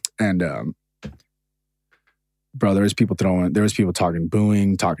 And bro, there was people talking,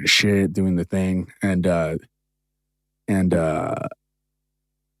 booing, talking shit, doing the thing. And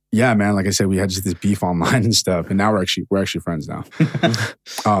yeah, man, like I said, we had just this beef online and stuff. And now we're actually friends now.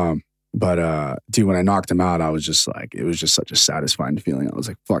 But dude, when I knocked him out, I was just like, it was just such a satisfying feeling. I was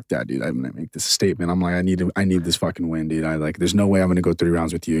like, fuck that, dude. I'm gonna make this a statement. I'm like, I need this fucking win, dude. There's no way I'm gonna go 3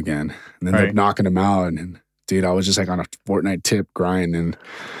 rounds with you again. And then they're knocking him out, and dude, I was just like on a Fortnite tip grind, and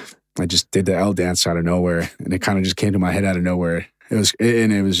I just did the L dance out of nowhere, and it kind of just came to my head out of nowhere. It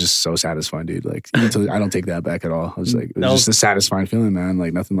was just so satisfying, dude. Like, I don't take that back at all. I was like, it was just a satisfying feeling, man.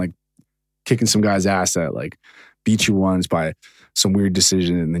 Like nothing like kicking some guy's ass that like beat you once by some weird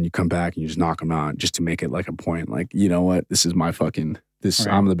decision, and then you come back and you just knock them out just to make it like a point. Like, you know what? This is my fucking right.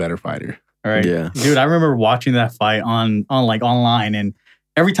 I'm the better fighter. All right. Yeah. Dude, I remember watching that fight on like online, and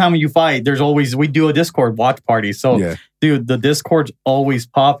every time you fight, we do a Discord watch party. So dude, the Discord's always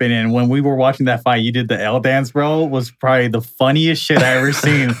popping. And when we were watching that fight, you did the L dance, bro, was probably the funniest shit I ever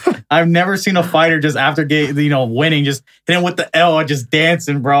seen. I've never seen a fighter just after winning, just hitting with the L, just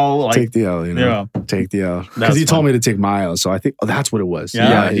dancing, bro. Like, take the L, take the L. Because he told me to take my L. So I think that's what it was.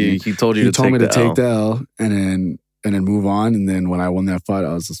 Yeah, he told you to take the L and then move on. And then when I won that fight,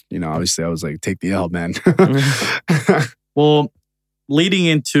 I was just, obviously I was like, take the L, man. Well, leading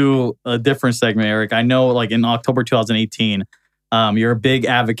into a different segment, Eric, I know like in October 2018, you're a big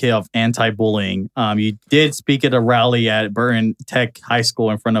advocate of anti-bullying. You did speak at a rally at Burton Tech High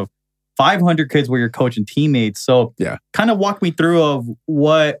School in front of 500 kids were your coach and teammates. So kind of walk me through of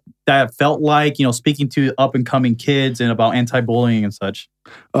what that felt like, speaking to up and coming kids and about anti-bullying and such.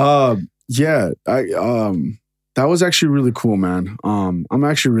 That was actually really cool, man. I'm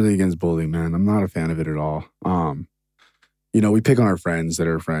actually really against bullying, man. I'm not a fan of it at all. We pick on our friends that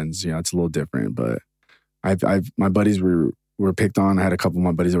are friends. It's a little different, but my buddies were picked on. I had a couple of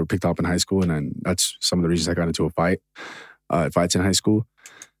my buddies that were picked up in high school, and then that's some of the reasons I got into fights in high school.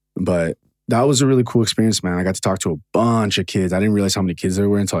 But that was a really cool experience, man. I got to talk to a bunch of kids. I didn't realize how many kids there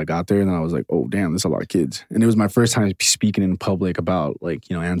were until I got there, and then I was like, oh, damn, there's a lot of kids. And it was my first time speaking in public about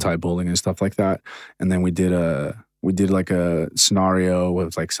anti-bullying and stuff like that. And then we did like a scenario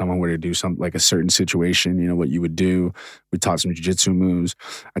with like someone were to do something like a certain situation, what you would do. We taught some jiu-jitsu moves.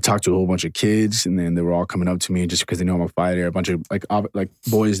 I talked to a whole bunch of kids, and then they were all coming up to me just because they know I'm a fighter. A bunch of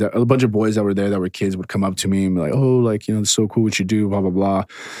boys that were there that were kids would come up to me and be like, oh, it's so cool what you do, blah, blah, blah.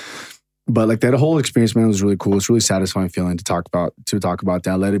 But like that whole experience, man, was really cool. It's really satisfying feeling to talk about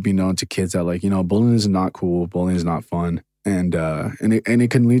that. Let it be known to kids that bullying is not cool. Bullying is not fun. And it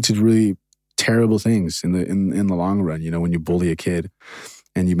can lead to really terrible things in the long run, when you bully a kid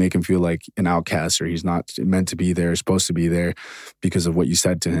and you make him feel like an outcast, or he's not meant to be there, supposed to be there because of what you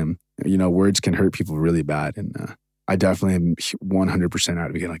said to him. Words can hurt people really bad. And I definitely am 100%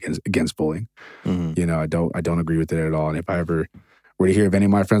 advocate against bullying. Mm-hmm. I don't agree with it at all. And if I ever were to hear of any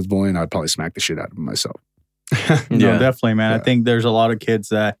of my friends bullying, I'd probably smack the shit out of them myself. No, definitely, man. Yeah. I think there's a lot of kids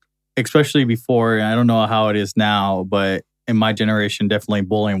that, especially before, and I don't know how it is now, but in my generation, definitely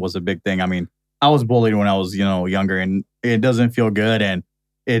bullying was a big thing. I mean, I was bullied when I was, younger, and it doesn't feel good, and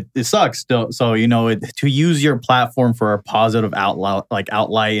it sucks still. So, to use your platform for a positive outlet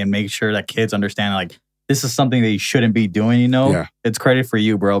and make sure that kids understand, like, this is something that you shouldn't be doing, it's credit for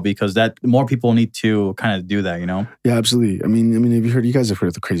you, bro, because that more people need to kind of do that, Yeah, absolutely. I mean, you guys have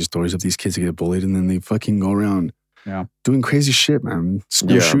heard the crazy stories of these kids that get bullied and then they fucking go around doing crazy shit, man.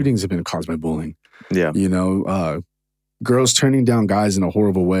 School shootings have been caused by bullying. Yeah. Girls turning down guys in a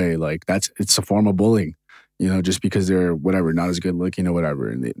horrible way, like it's a form of bullying, just because they're whatever, not as good looking or whatever,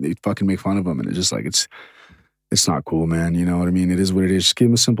 and they fucking make fun of them, and it's just like it's it's not cool, man. You know what I mean? It is what it is. Just give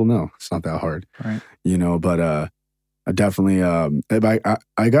him a simple no. It's not that hard. Right. You know, but I definitely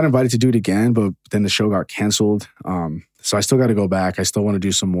I got invited to do it again, but then the show got canceled. So I still got to go back. I still want to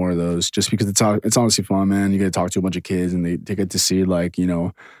do some more of those, just because it's honestly fun, man. You get to talk to a bunch of kids, and they get to see, like, you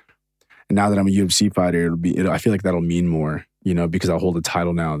know. And now that I'm a UFC fighter, I feel like that'll mean more, you know, because I hold a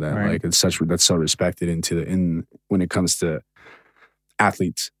title now that like that's so respected when it comes to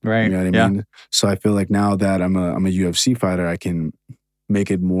athletes. Right. You know what I mean? So I feel like now that I'm a UFC fighter, I can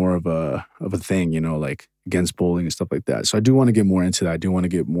make it more of a thing, you know, like against bullying and stuff like that. So I do want to get more into that. I do want to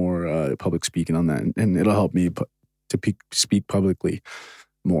get more public speaking on that, and it'll help me to speak publicly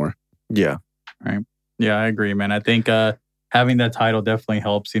more. Yeah. Right. Yeah, I agree, man. I think having that title definitely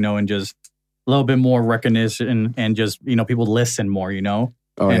helps, you know, and just a little bit more recognition, and just, you know, people listen more, you know.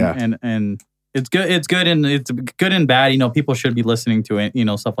 And it's good. It's good, and it's good and bad. You know, people should be listening to it, you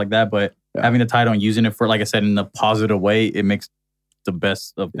know, stuff like that. But having the title and using it for, like I said, in a positive way, it makes the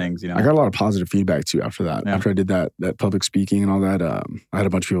best of things, you know. I got a lot of positive feedback too after that. Yeah. After I did that public speaking and all that, I had a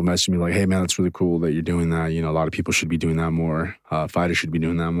bunch of people message me like, "Hey man, that's really cool that you're doing that. You know, a lot of people should be doing that more. Fighters should be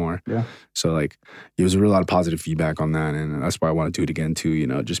doing that more." Yeah. So like, it was a real lot of positive feedback on that, and that's why I want to do it again too. You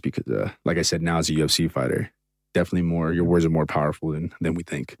know, just because, like I said, now as a UFC fighter, definitely more. Your words are more powerful than we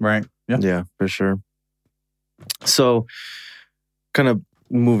think. Right. Yeah. Yeah, for sure. So, kind of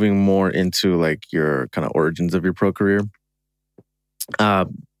moving more into like your kind of origins of your pro career.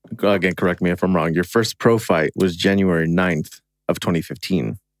 Again, correct me if I'm wrong. Your first pro fight was January 9th of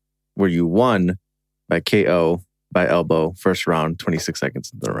 2015, where you won by KO by elbow, first round, 26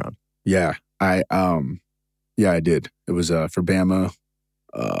 seconds into the round. Yeah, I did. It was for Bama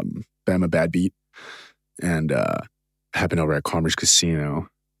Bad Beat, and happened over at Commerce Casino,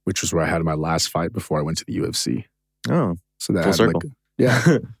 which was where I had my last fight before I went to the UFC. Oh, so that full circle.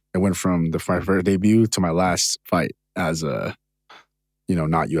 I went from the first debut to my last fight as a, you know,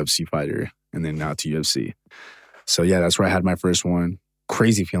 not UFC fighter, and then now to UFC. So yeah, that's where I had my first one.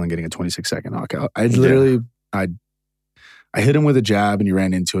 Crazy feeling getting a 26-second knockout. I literally, I hit him with a jab and he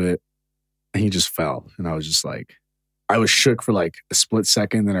ran into it and he just fell. And I was just like, I was shook for like a split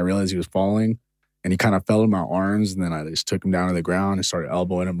second. Then I realized he was falling and he kind of fell in my arms. And then I just took him down to the ground and started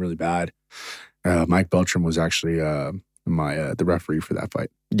elbowing him really bad. Mike Beltram was actually the referee for that fight.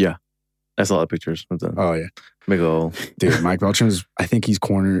 Yeah. I saw the pictures. Oh yeah, big ol' dude. Mike Beltram's. I think he's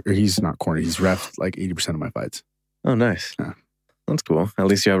corner, or he's not corner. He's ref like 80% of my fights. Oh, nice. Yeah. That's cool. At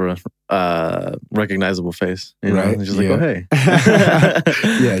least you have a recognizable face, you know? Right? Just like, oh hey.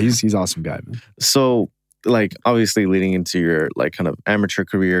 Yeah, he's awesome guy, man. So, like, obviously, leading into your like kind of amateur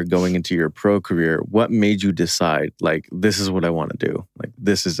career, going into your pro career, what made you decide like this is what I want to do? Like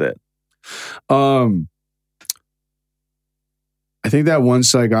this is it. I think that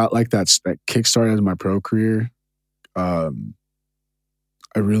once I got like that kickstart as my pro career, I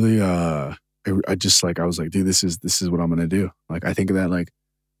really, I just like, I was like, dude, this is what I'm gonna do. Like, I think that like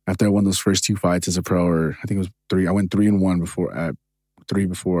after I won those first 2 fights as a pro, or I think it was 3. I went 3-1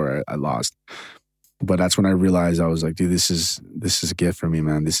 before I lost. But that's when I realized I was like, dude, this is a gift for me,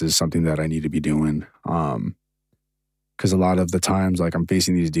 man. This is something that I need to be doing. Because a lot of the times, like, I'm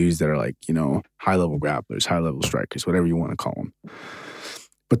facing these dudes that are like, you know, high-level grapplers, high-level strikers, whatever you want to call them.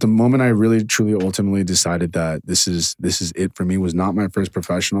 But the moment I really, truly, ultimately decided that this is it for me was not my first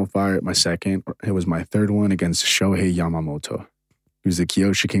professional fight, my second. It was my third one against Shohei Yamamoto. He was the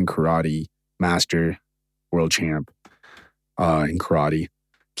Kyokushin Karate Master World Champ in karate,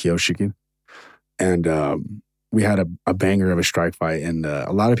 Kyokushin. And we had a banger of a strike fight, and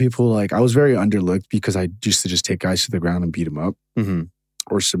a lot of people, like, I was very underlooked because I used to just take guys to the ground and beat them up. Mm-hmm.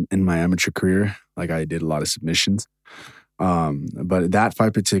 Or in my amateur career, like, I did a lot of submissions. But that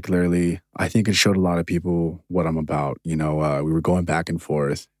fight particularly, I think it showed a lot of people what I'm about. You know, we were going back and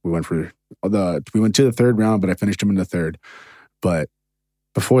forth. We went to the third round, but I finished him in the third. But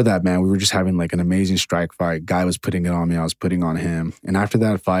before that, man, we were just having like an amazing strike fight. Guy was putting it on me. I was putting on him. And after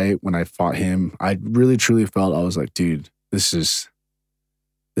that fight, when I fought him, I really truly felt, I was like, dude, this is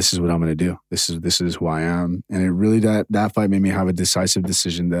what I'm gonna do. This is who I am. And it really, that fight made me have a decisive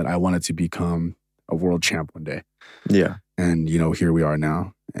decision that I wanted to become a world champ one day. Yeah. And, you know, here we are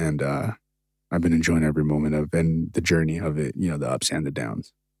now. And I've been enjoying every moment of and the journey of it, you know, the ups and the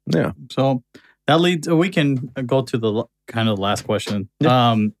downs. Yeah. So that leads, we can go to the kind of last question.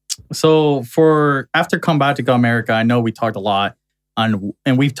 Yeah. So for after Come Back to America, I know we talked a lot on,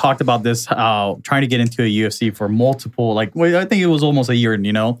 and we've talked about this, trying to get into a UFC for multiple, like, I think it was almost a year,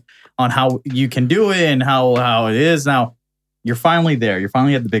 you know, on how you can do it and how it is. Now you're finally there. You're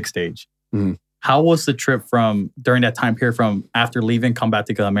finally at the big stage. Mm-hmm. How was the trip from during that time period from after leaving Come Back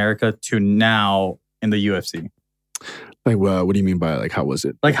to America to now in the UFC? Like, what do you mean by like, how was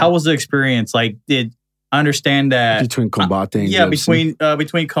it? Like, how was the experience? Like, did I understand that between Combate and yeah, UFC?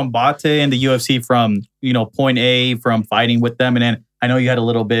 between Combate and the UFC from, point A, from fighting with them, and then I know you had a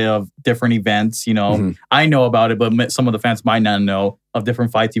little bit of different events, I know about it, but some of the fans might not know of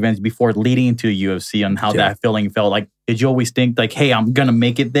different fights events before leading into the UFC and how that feeling felt. Like, did you always think like, hey, I'm gonna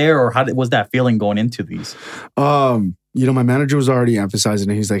make it there, or was that feeling going into these? My manager was already emphasizing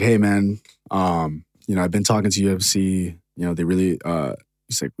it. He's like, hey man, I've been talking to UFC, they really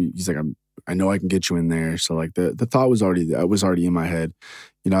he's like I know I can get you in there. So like the thought was already in my head.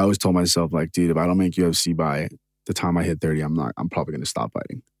 I always told myself like, dude, if I don't make UFC by the time I hit 30, I'm probably going to stop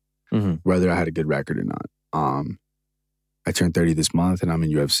fighting, whether I had a good record or not. I turned 30 this month and I'm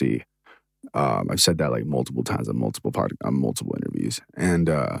in UFC. I've said that like multiple times on multiple interviews. And,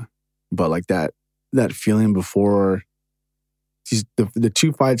 but like that feeling before the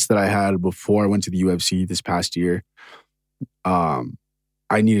 2 fights that I had before I went to the UFC this past year,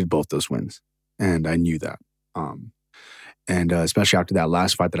 I needed both those wins, and I knew that. And especially after that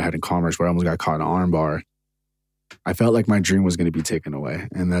last fight that I had in Commerce where I almost got caught in an armbar, I felt like my dream was going to be taken away.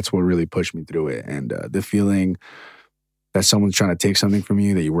 And that's what really pushed me through it. And the feeling that someone's trying to take something from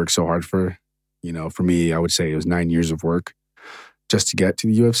you that you work so hard for, for me, I would say it was 9 years of work just to get to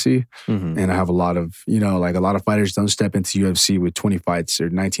the UFC. And I have a lot of, like a lot of fighters don't step into UFC with 20 fights or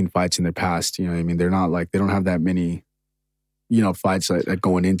 19 fights in their past. You know what I mean? They're not like, they don't have that many fights that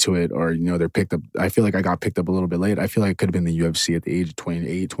going into it, or, they're picked up. I feel like I got picked up a little bit late. I feel like I could have been in the UFC at the age of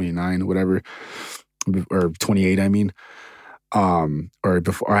 28, 29, whatever, or 28, I mean. Or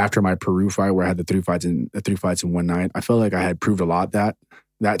before or after my Peru fight where I had the 3 fights in one night. I felt like I had proved a lot that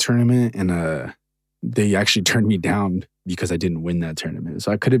tournament, and they actually turned me down because I didn't win that tournament.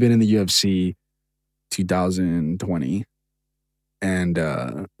 So I could have been in the UFC 2020.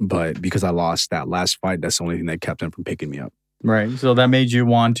 And but because I lost that last fight, that's the only thing that kept them from picking me up. Right. So that made you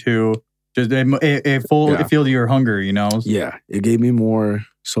want to just it filled your hunger, Yeah. It gave me more.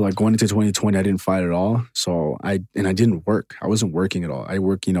 So like going into 2020, I didn't fight at all. So I didn't work. I wasn't working at all. I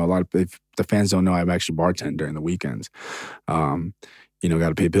work, a lot of, if the fans don't know, I'm actually bartend during the weekends. Got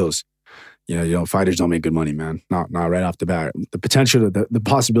to pay bills. Fighters don't make good money, man. Not right off the bat. The potential, the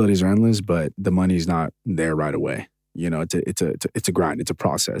possibilities are endless, but the money's not there right away. It's a grind. It's a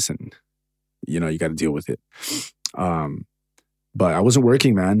process, and you got to deal with it. But I wasn't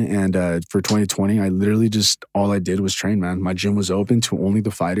working, man. And for 2020, I literally just, all I did was train, man. My gym was open to only the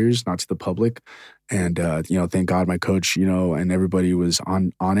fighters, not to the public. And, thank God my coach, and everybody was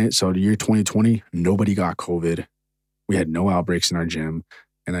on it. So the year 2020, nobody got COVID. We had no outbreaks in our gym,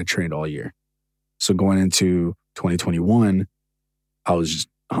 and I trained all year. So going into 2021, I was just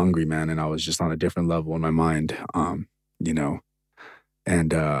hungry, man. And I was just on a different level in my mind, and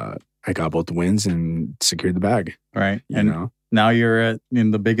I got both the wins and secured the bag. Right. Now you're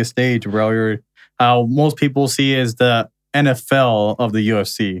in the biggest stage, bro. You're how most people see as the NFL of the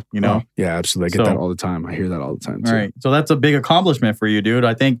UFC, Oh, yeah, absolutely. I get that all the time. I hear that all the time, too. Right. So that's a big accomplishment for you, dude.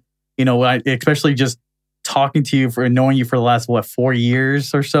 I think, especially just talking to you knowing you for the last, 4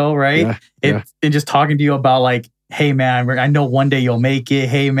 years or so, right? Yeah. And just talking to you about like, hey, man, I know one day you'll make it.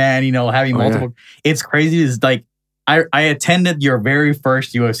 Hey, man, having multiple. Yeah. It's crazy. It's like, I attended your very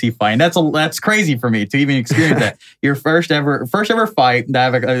first UFC fight, and that's crazy for me to even experience that. Your first ever fight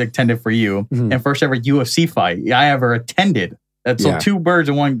that I've attended for you, and first ever UFC fight I ever attended. That's so 2 birds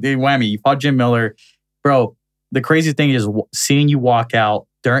in one whammy. You fought Jim Miller, bro. The crazy thing is seeing you walk out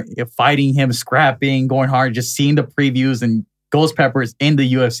during fighting him, scrapping, going hard, just seeing the previews and GHOSTPEPPER's in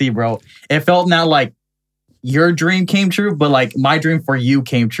the UFC, bro. It felt now like your dream came true, but like my dream for you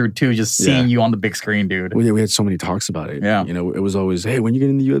came true too, just seeing you on the big screen, dude. Well, yeah, we had so many talks about it. Yeah. It was always, hey, when you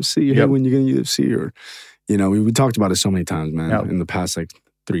get in the UFC? Hey, when you get in the UFC? Or, we talked about it so many times, man, in the past like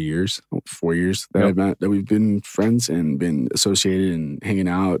 3 years, 4 years that we've been friends and been associated and hanging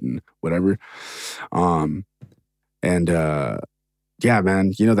out and whatever. Yeah,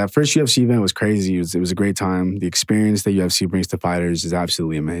 man, that first UFC event was crazy. It was a great time. The experience that UFC brings to fighters is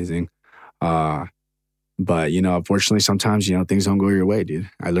absolutely amazing. But, unfortunately, sometimes, things don't go your way, dude.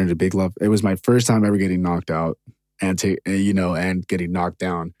 I learned a big love. It was my first time ever getting knocked out and getting knocked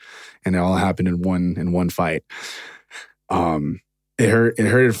down. And it all happened in one fight. It hurt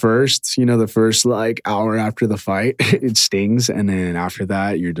at first, the first like hour after the fight, it stings. And then after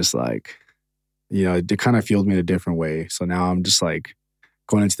that, you're just like, it kind of fueled me in a different way. So now I'm just like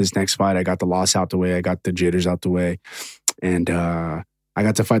going into this next fight. I got the loss out the way. I got the jitters out the way. And, I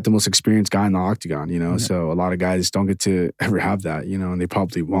got to fight the most experienced guy in the octagon, so a lot of guys don't get to ever have that, and they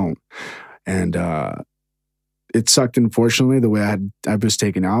probably won't. And it sucked, unfortunately, the way I was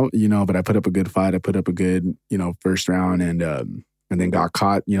taken out, but I put up a good fight. I put up a good, first round and then got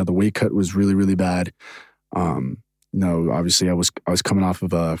caught. The weight cut was really, really bad. Obviously I was coming off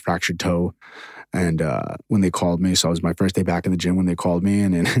of a fractured toe, and when they called me, so it was my first day back in the gym when they called me,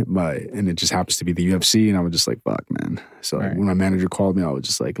 and it just happens to be the UFC, and I was just like, fuck, man. So when my manager called me, I was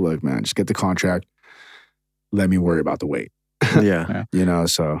just like, look, man, just get the contract. Let me worry about the weight. Yeah.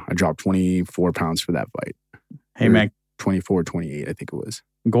 So I dropped 24 pounds for that fight. Hey, man. 24, 28, I think it was.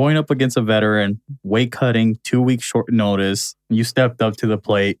 Going up against a veteran, weight cutting, 2 weeks short notice. You stepped up to the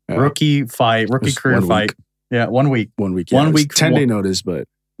plate. Rookie career fight. Yeah, 1 week. 1 week. Yeah, 1 week. 10-day notice, but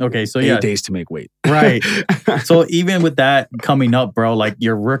okay, so 8 days to make weight. Right. So even with that coming up, bro, like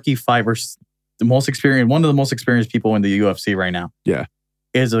your rookie fight versus one of the most experienced people in the UFC right now. Yeah.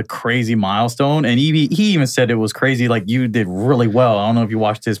 Is a crazy milestone. And he even said it was crazy. Like, you did really well. I don't know if you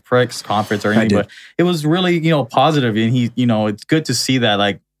watched his press conference or anything, but it was really, positive. And he, it's good to see that,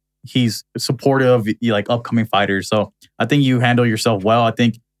 like, he's supportive of, like, upcoming fighters. So I think you handle yourself well.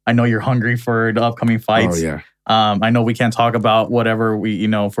 I know you're hungry for the upcoming fights. Oh, yeah. I know we can't talk about whatever we,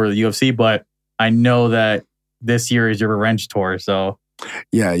 for the UFC, but I know that this year is your revenge tour. So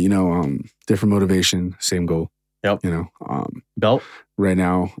yeah, different motivation, same goal. Yep. Belt right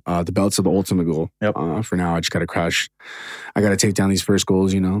now. The belts are the ultimate goal. Yep. For now, I just got to crush. I got to take down these first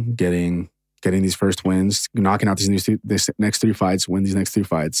goals. Getting these first wins, knocking out these next 3 fights, win these next 3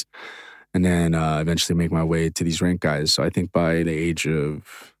 fights, and then eventually make my way to these ranked guys. So I think by the age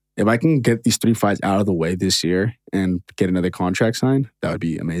of, if I can get these 3 fights out of the way this year and get another contract signed, that would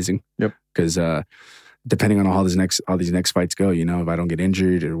be amazing. Yep. Because depending on how these next fights go, if I don't get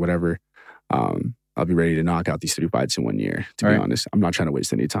injured or whatever, I'll be ready to knock out these 3 fights in 1 year. To be honest, I'm not trying to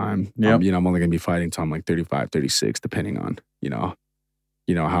waste any time. Yep. I'm only going to be fighting till I'm like 35, 36, depending on how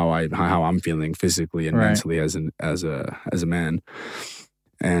I'm feeling physically and mentally as a man.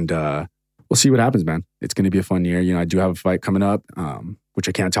 And we'll see what happens, man. It's going to be a fun year. I do have a fight coming up, which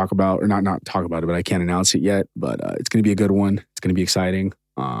I can't talk about, or not talk about it, but I can't announce it yet. But it's going to be a good one. It's going to be exciting.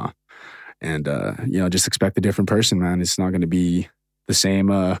 And just expect a different person, man. It's not going to be the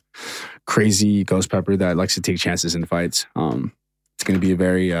same crazy Ghost Pepper that likes to take chances in fights. It's going to be a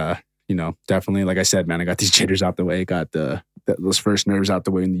very, definitely, like I said, man, I got these jitters out the way, got those first nerves out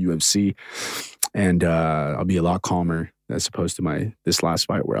the way in the UFC, and I'll be a lot calmer as opposed to this last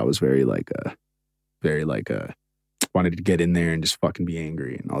fight where I was very wanted to get in there and just fucking be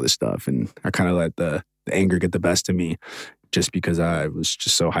angry and all this stuff, and I kind of let the anger get the best of me. Just because I was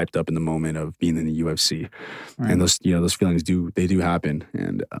just so hyped up in the moment of being in the UFC, and those feelings do happen,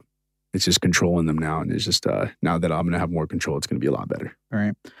 and it's just controlling them now. And it's just now that I'm gonna have more control, it's gonna be a lot better. All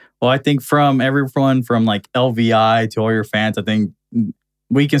right. Well, I think from everyone, from like LVI to all your fans, I think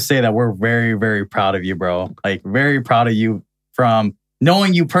we can say that we're very, very proud of you, bro. Like, very proud of you from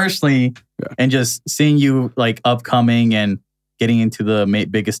knowing you personally and just seeing you like upcoming and getting into the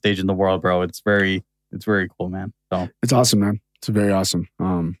biggest stage in the world, bro. It's very cool, man. So it's awesome, man. It's very awesome.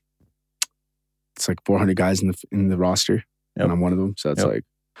 It's like 400 guys in the roster, and I'm one of them. So it's like,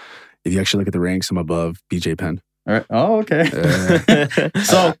 if you actually look at the ranks, I'm above BJ Penn. All right. Oh, okay.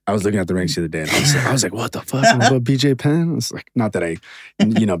 So I was looking at the ranks the other day, and I was like, what the fuck? I'm above BJ Penn? It's like, not that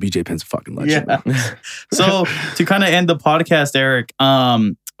BJ Penn's a fucking legend. Yeah. So to kind of end the podcast, Eric,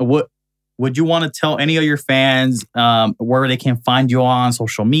 what would you want to tell any of your fans where they can find you on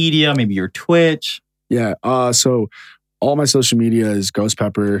social media, maybe your Twitch? Yeah. So all my social media is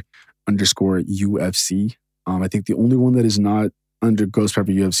GHOSTPEPPER_UFC. I think the only one that is not under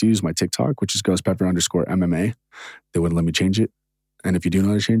GHOSTPEPPER UFC is my TikTok, which is GHOSTPEPPER_MMA. They wouldn't let me change it. And if you do know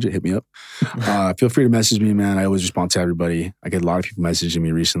how to change it, hit me up. Feel free to message me, man. I always respond to everybody. I get a lot of people messaging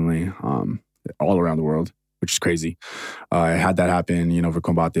me recently, all around the world, which is crazy. I had that happen, for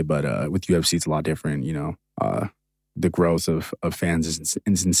Combate, but with UFC, it's a lot different, the growth of fans is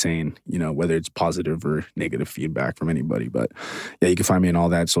insane, whether it's positive or negative feedback from anybody. But yeah, you can find me in all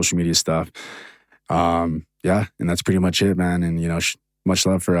that social media stuff. And that's pretty much it, man. And, much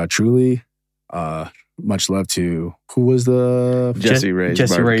love for Truly. Much love to, who was the... Jesse Ray's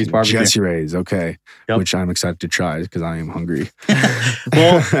barbecue. Jesse Ray's, okay. Yep. Which I'm excited to try because I am hungry.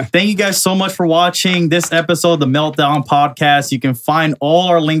 Well, thank you guys so much for watching this episode of the Meltdown Podcast. You can find all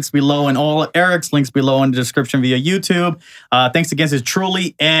our links below and all Eric's links below in the description via YouTube. Thanks again to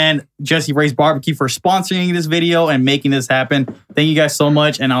Truly and Jesse Ray's Barbecue for sponsoring this video and making this happen. Thank you guys so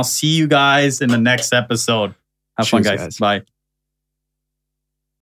much, and I'll see you guys in the next episode. Have fun, guys. Bye.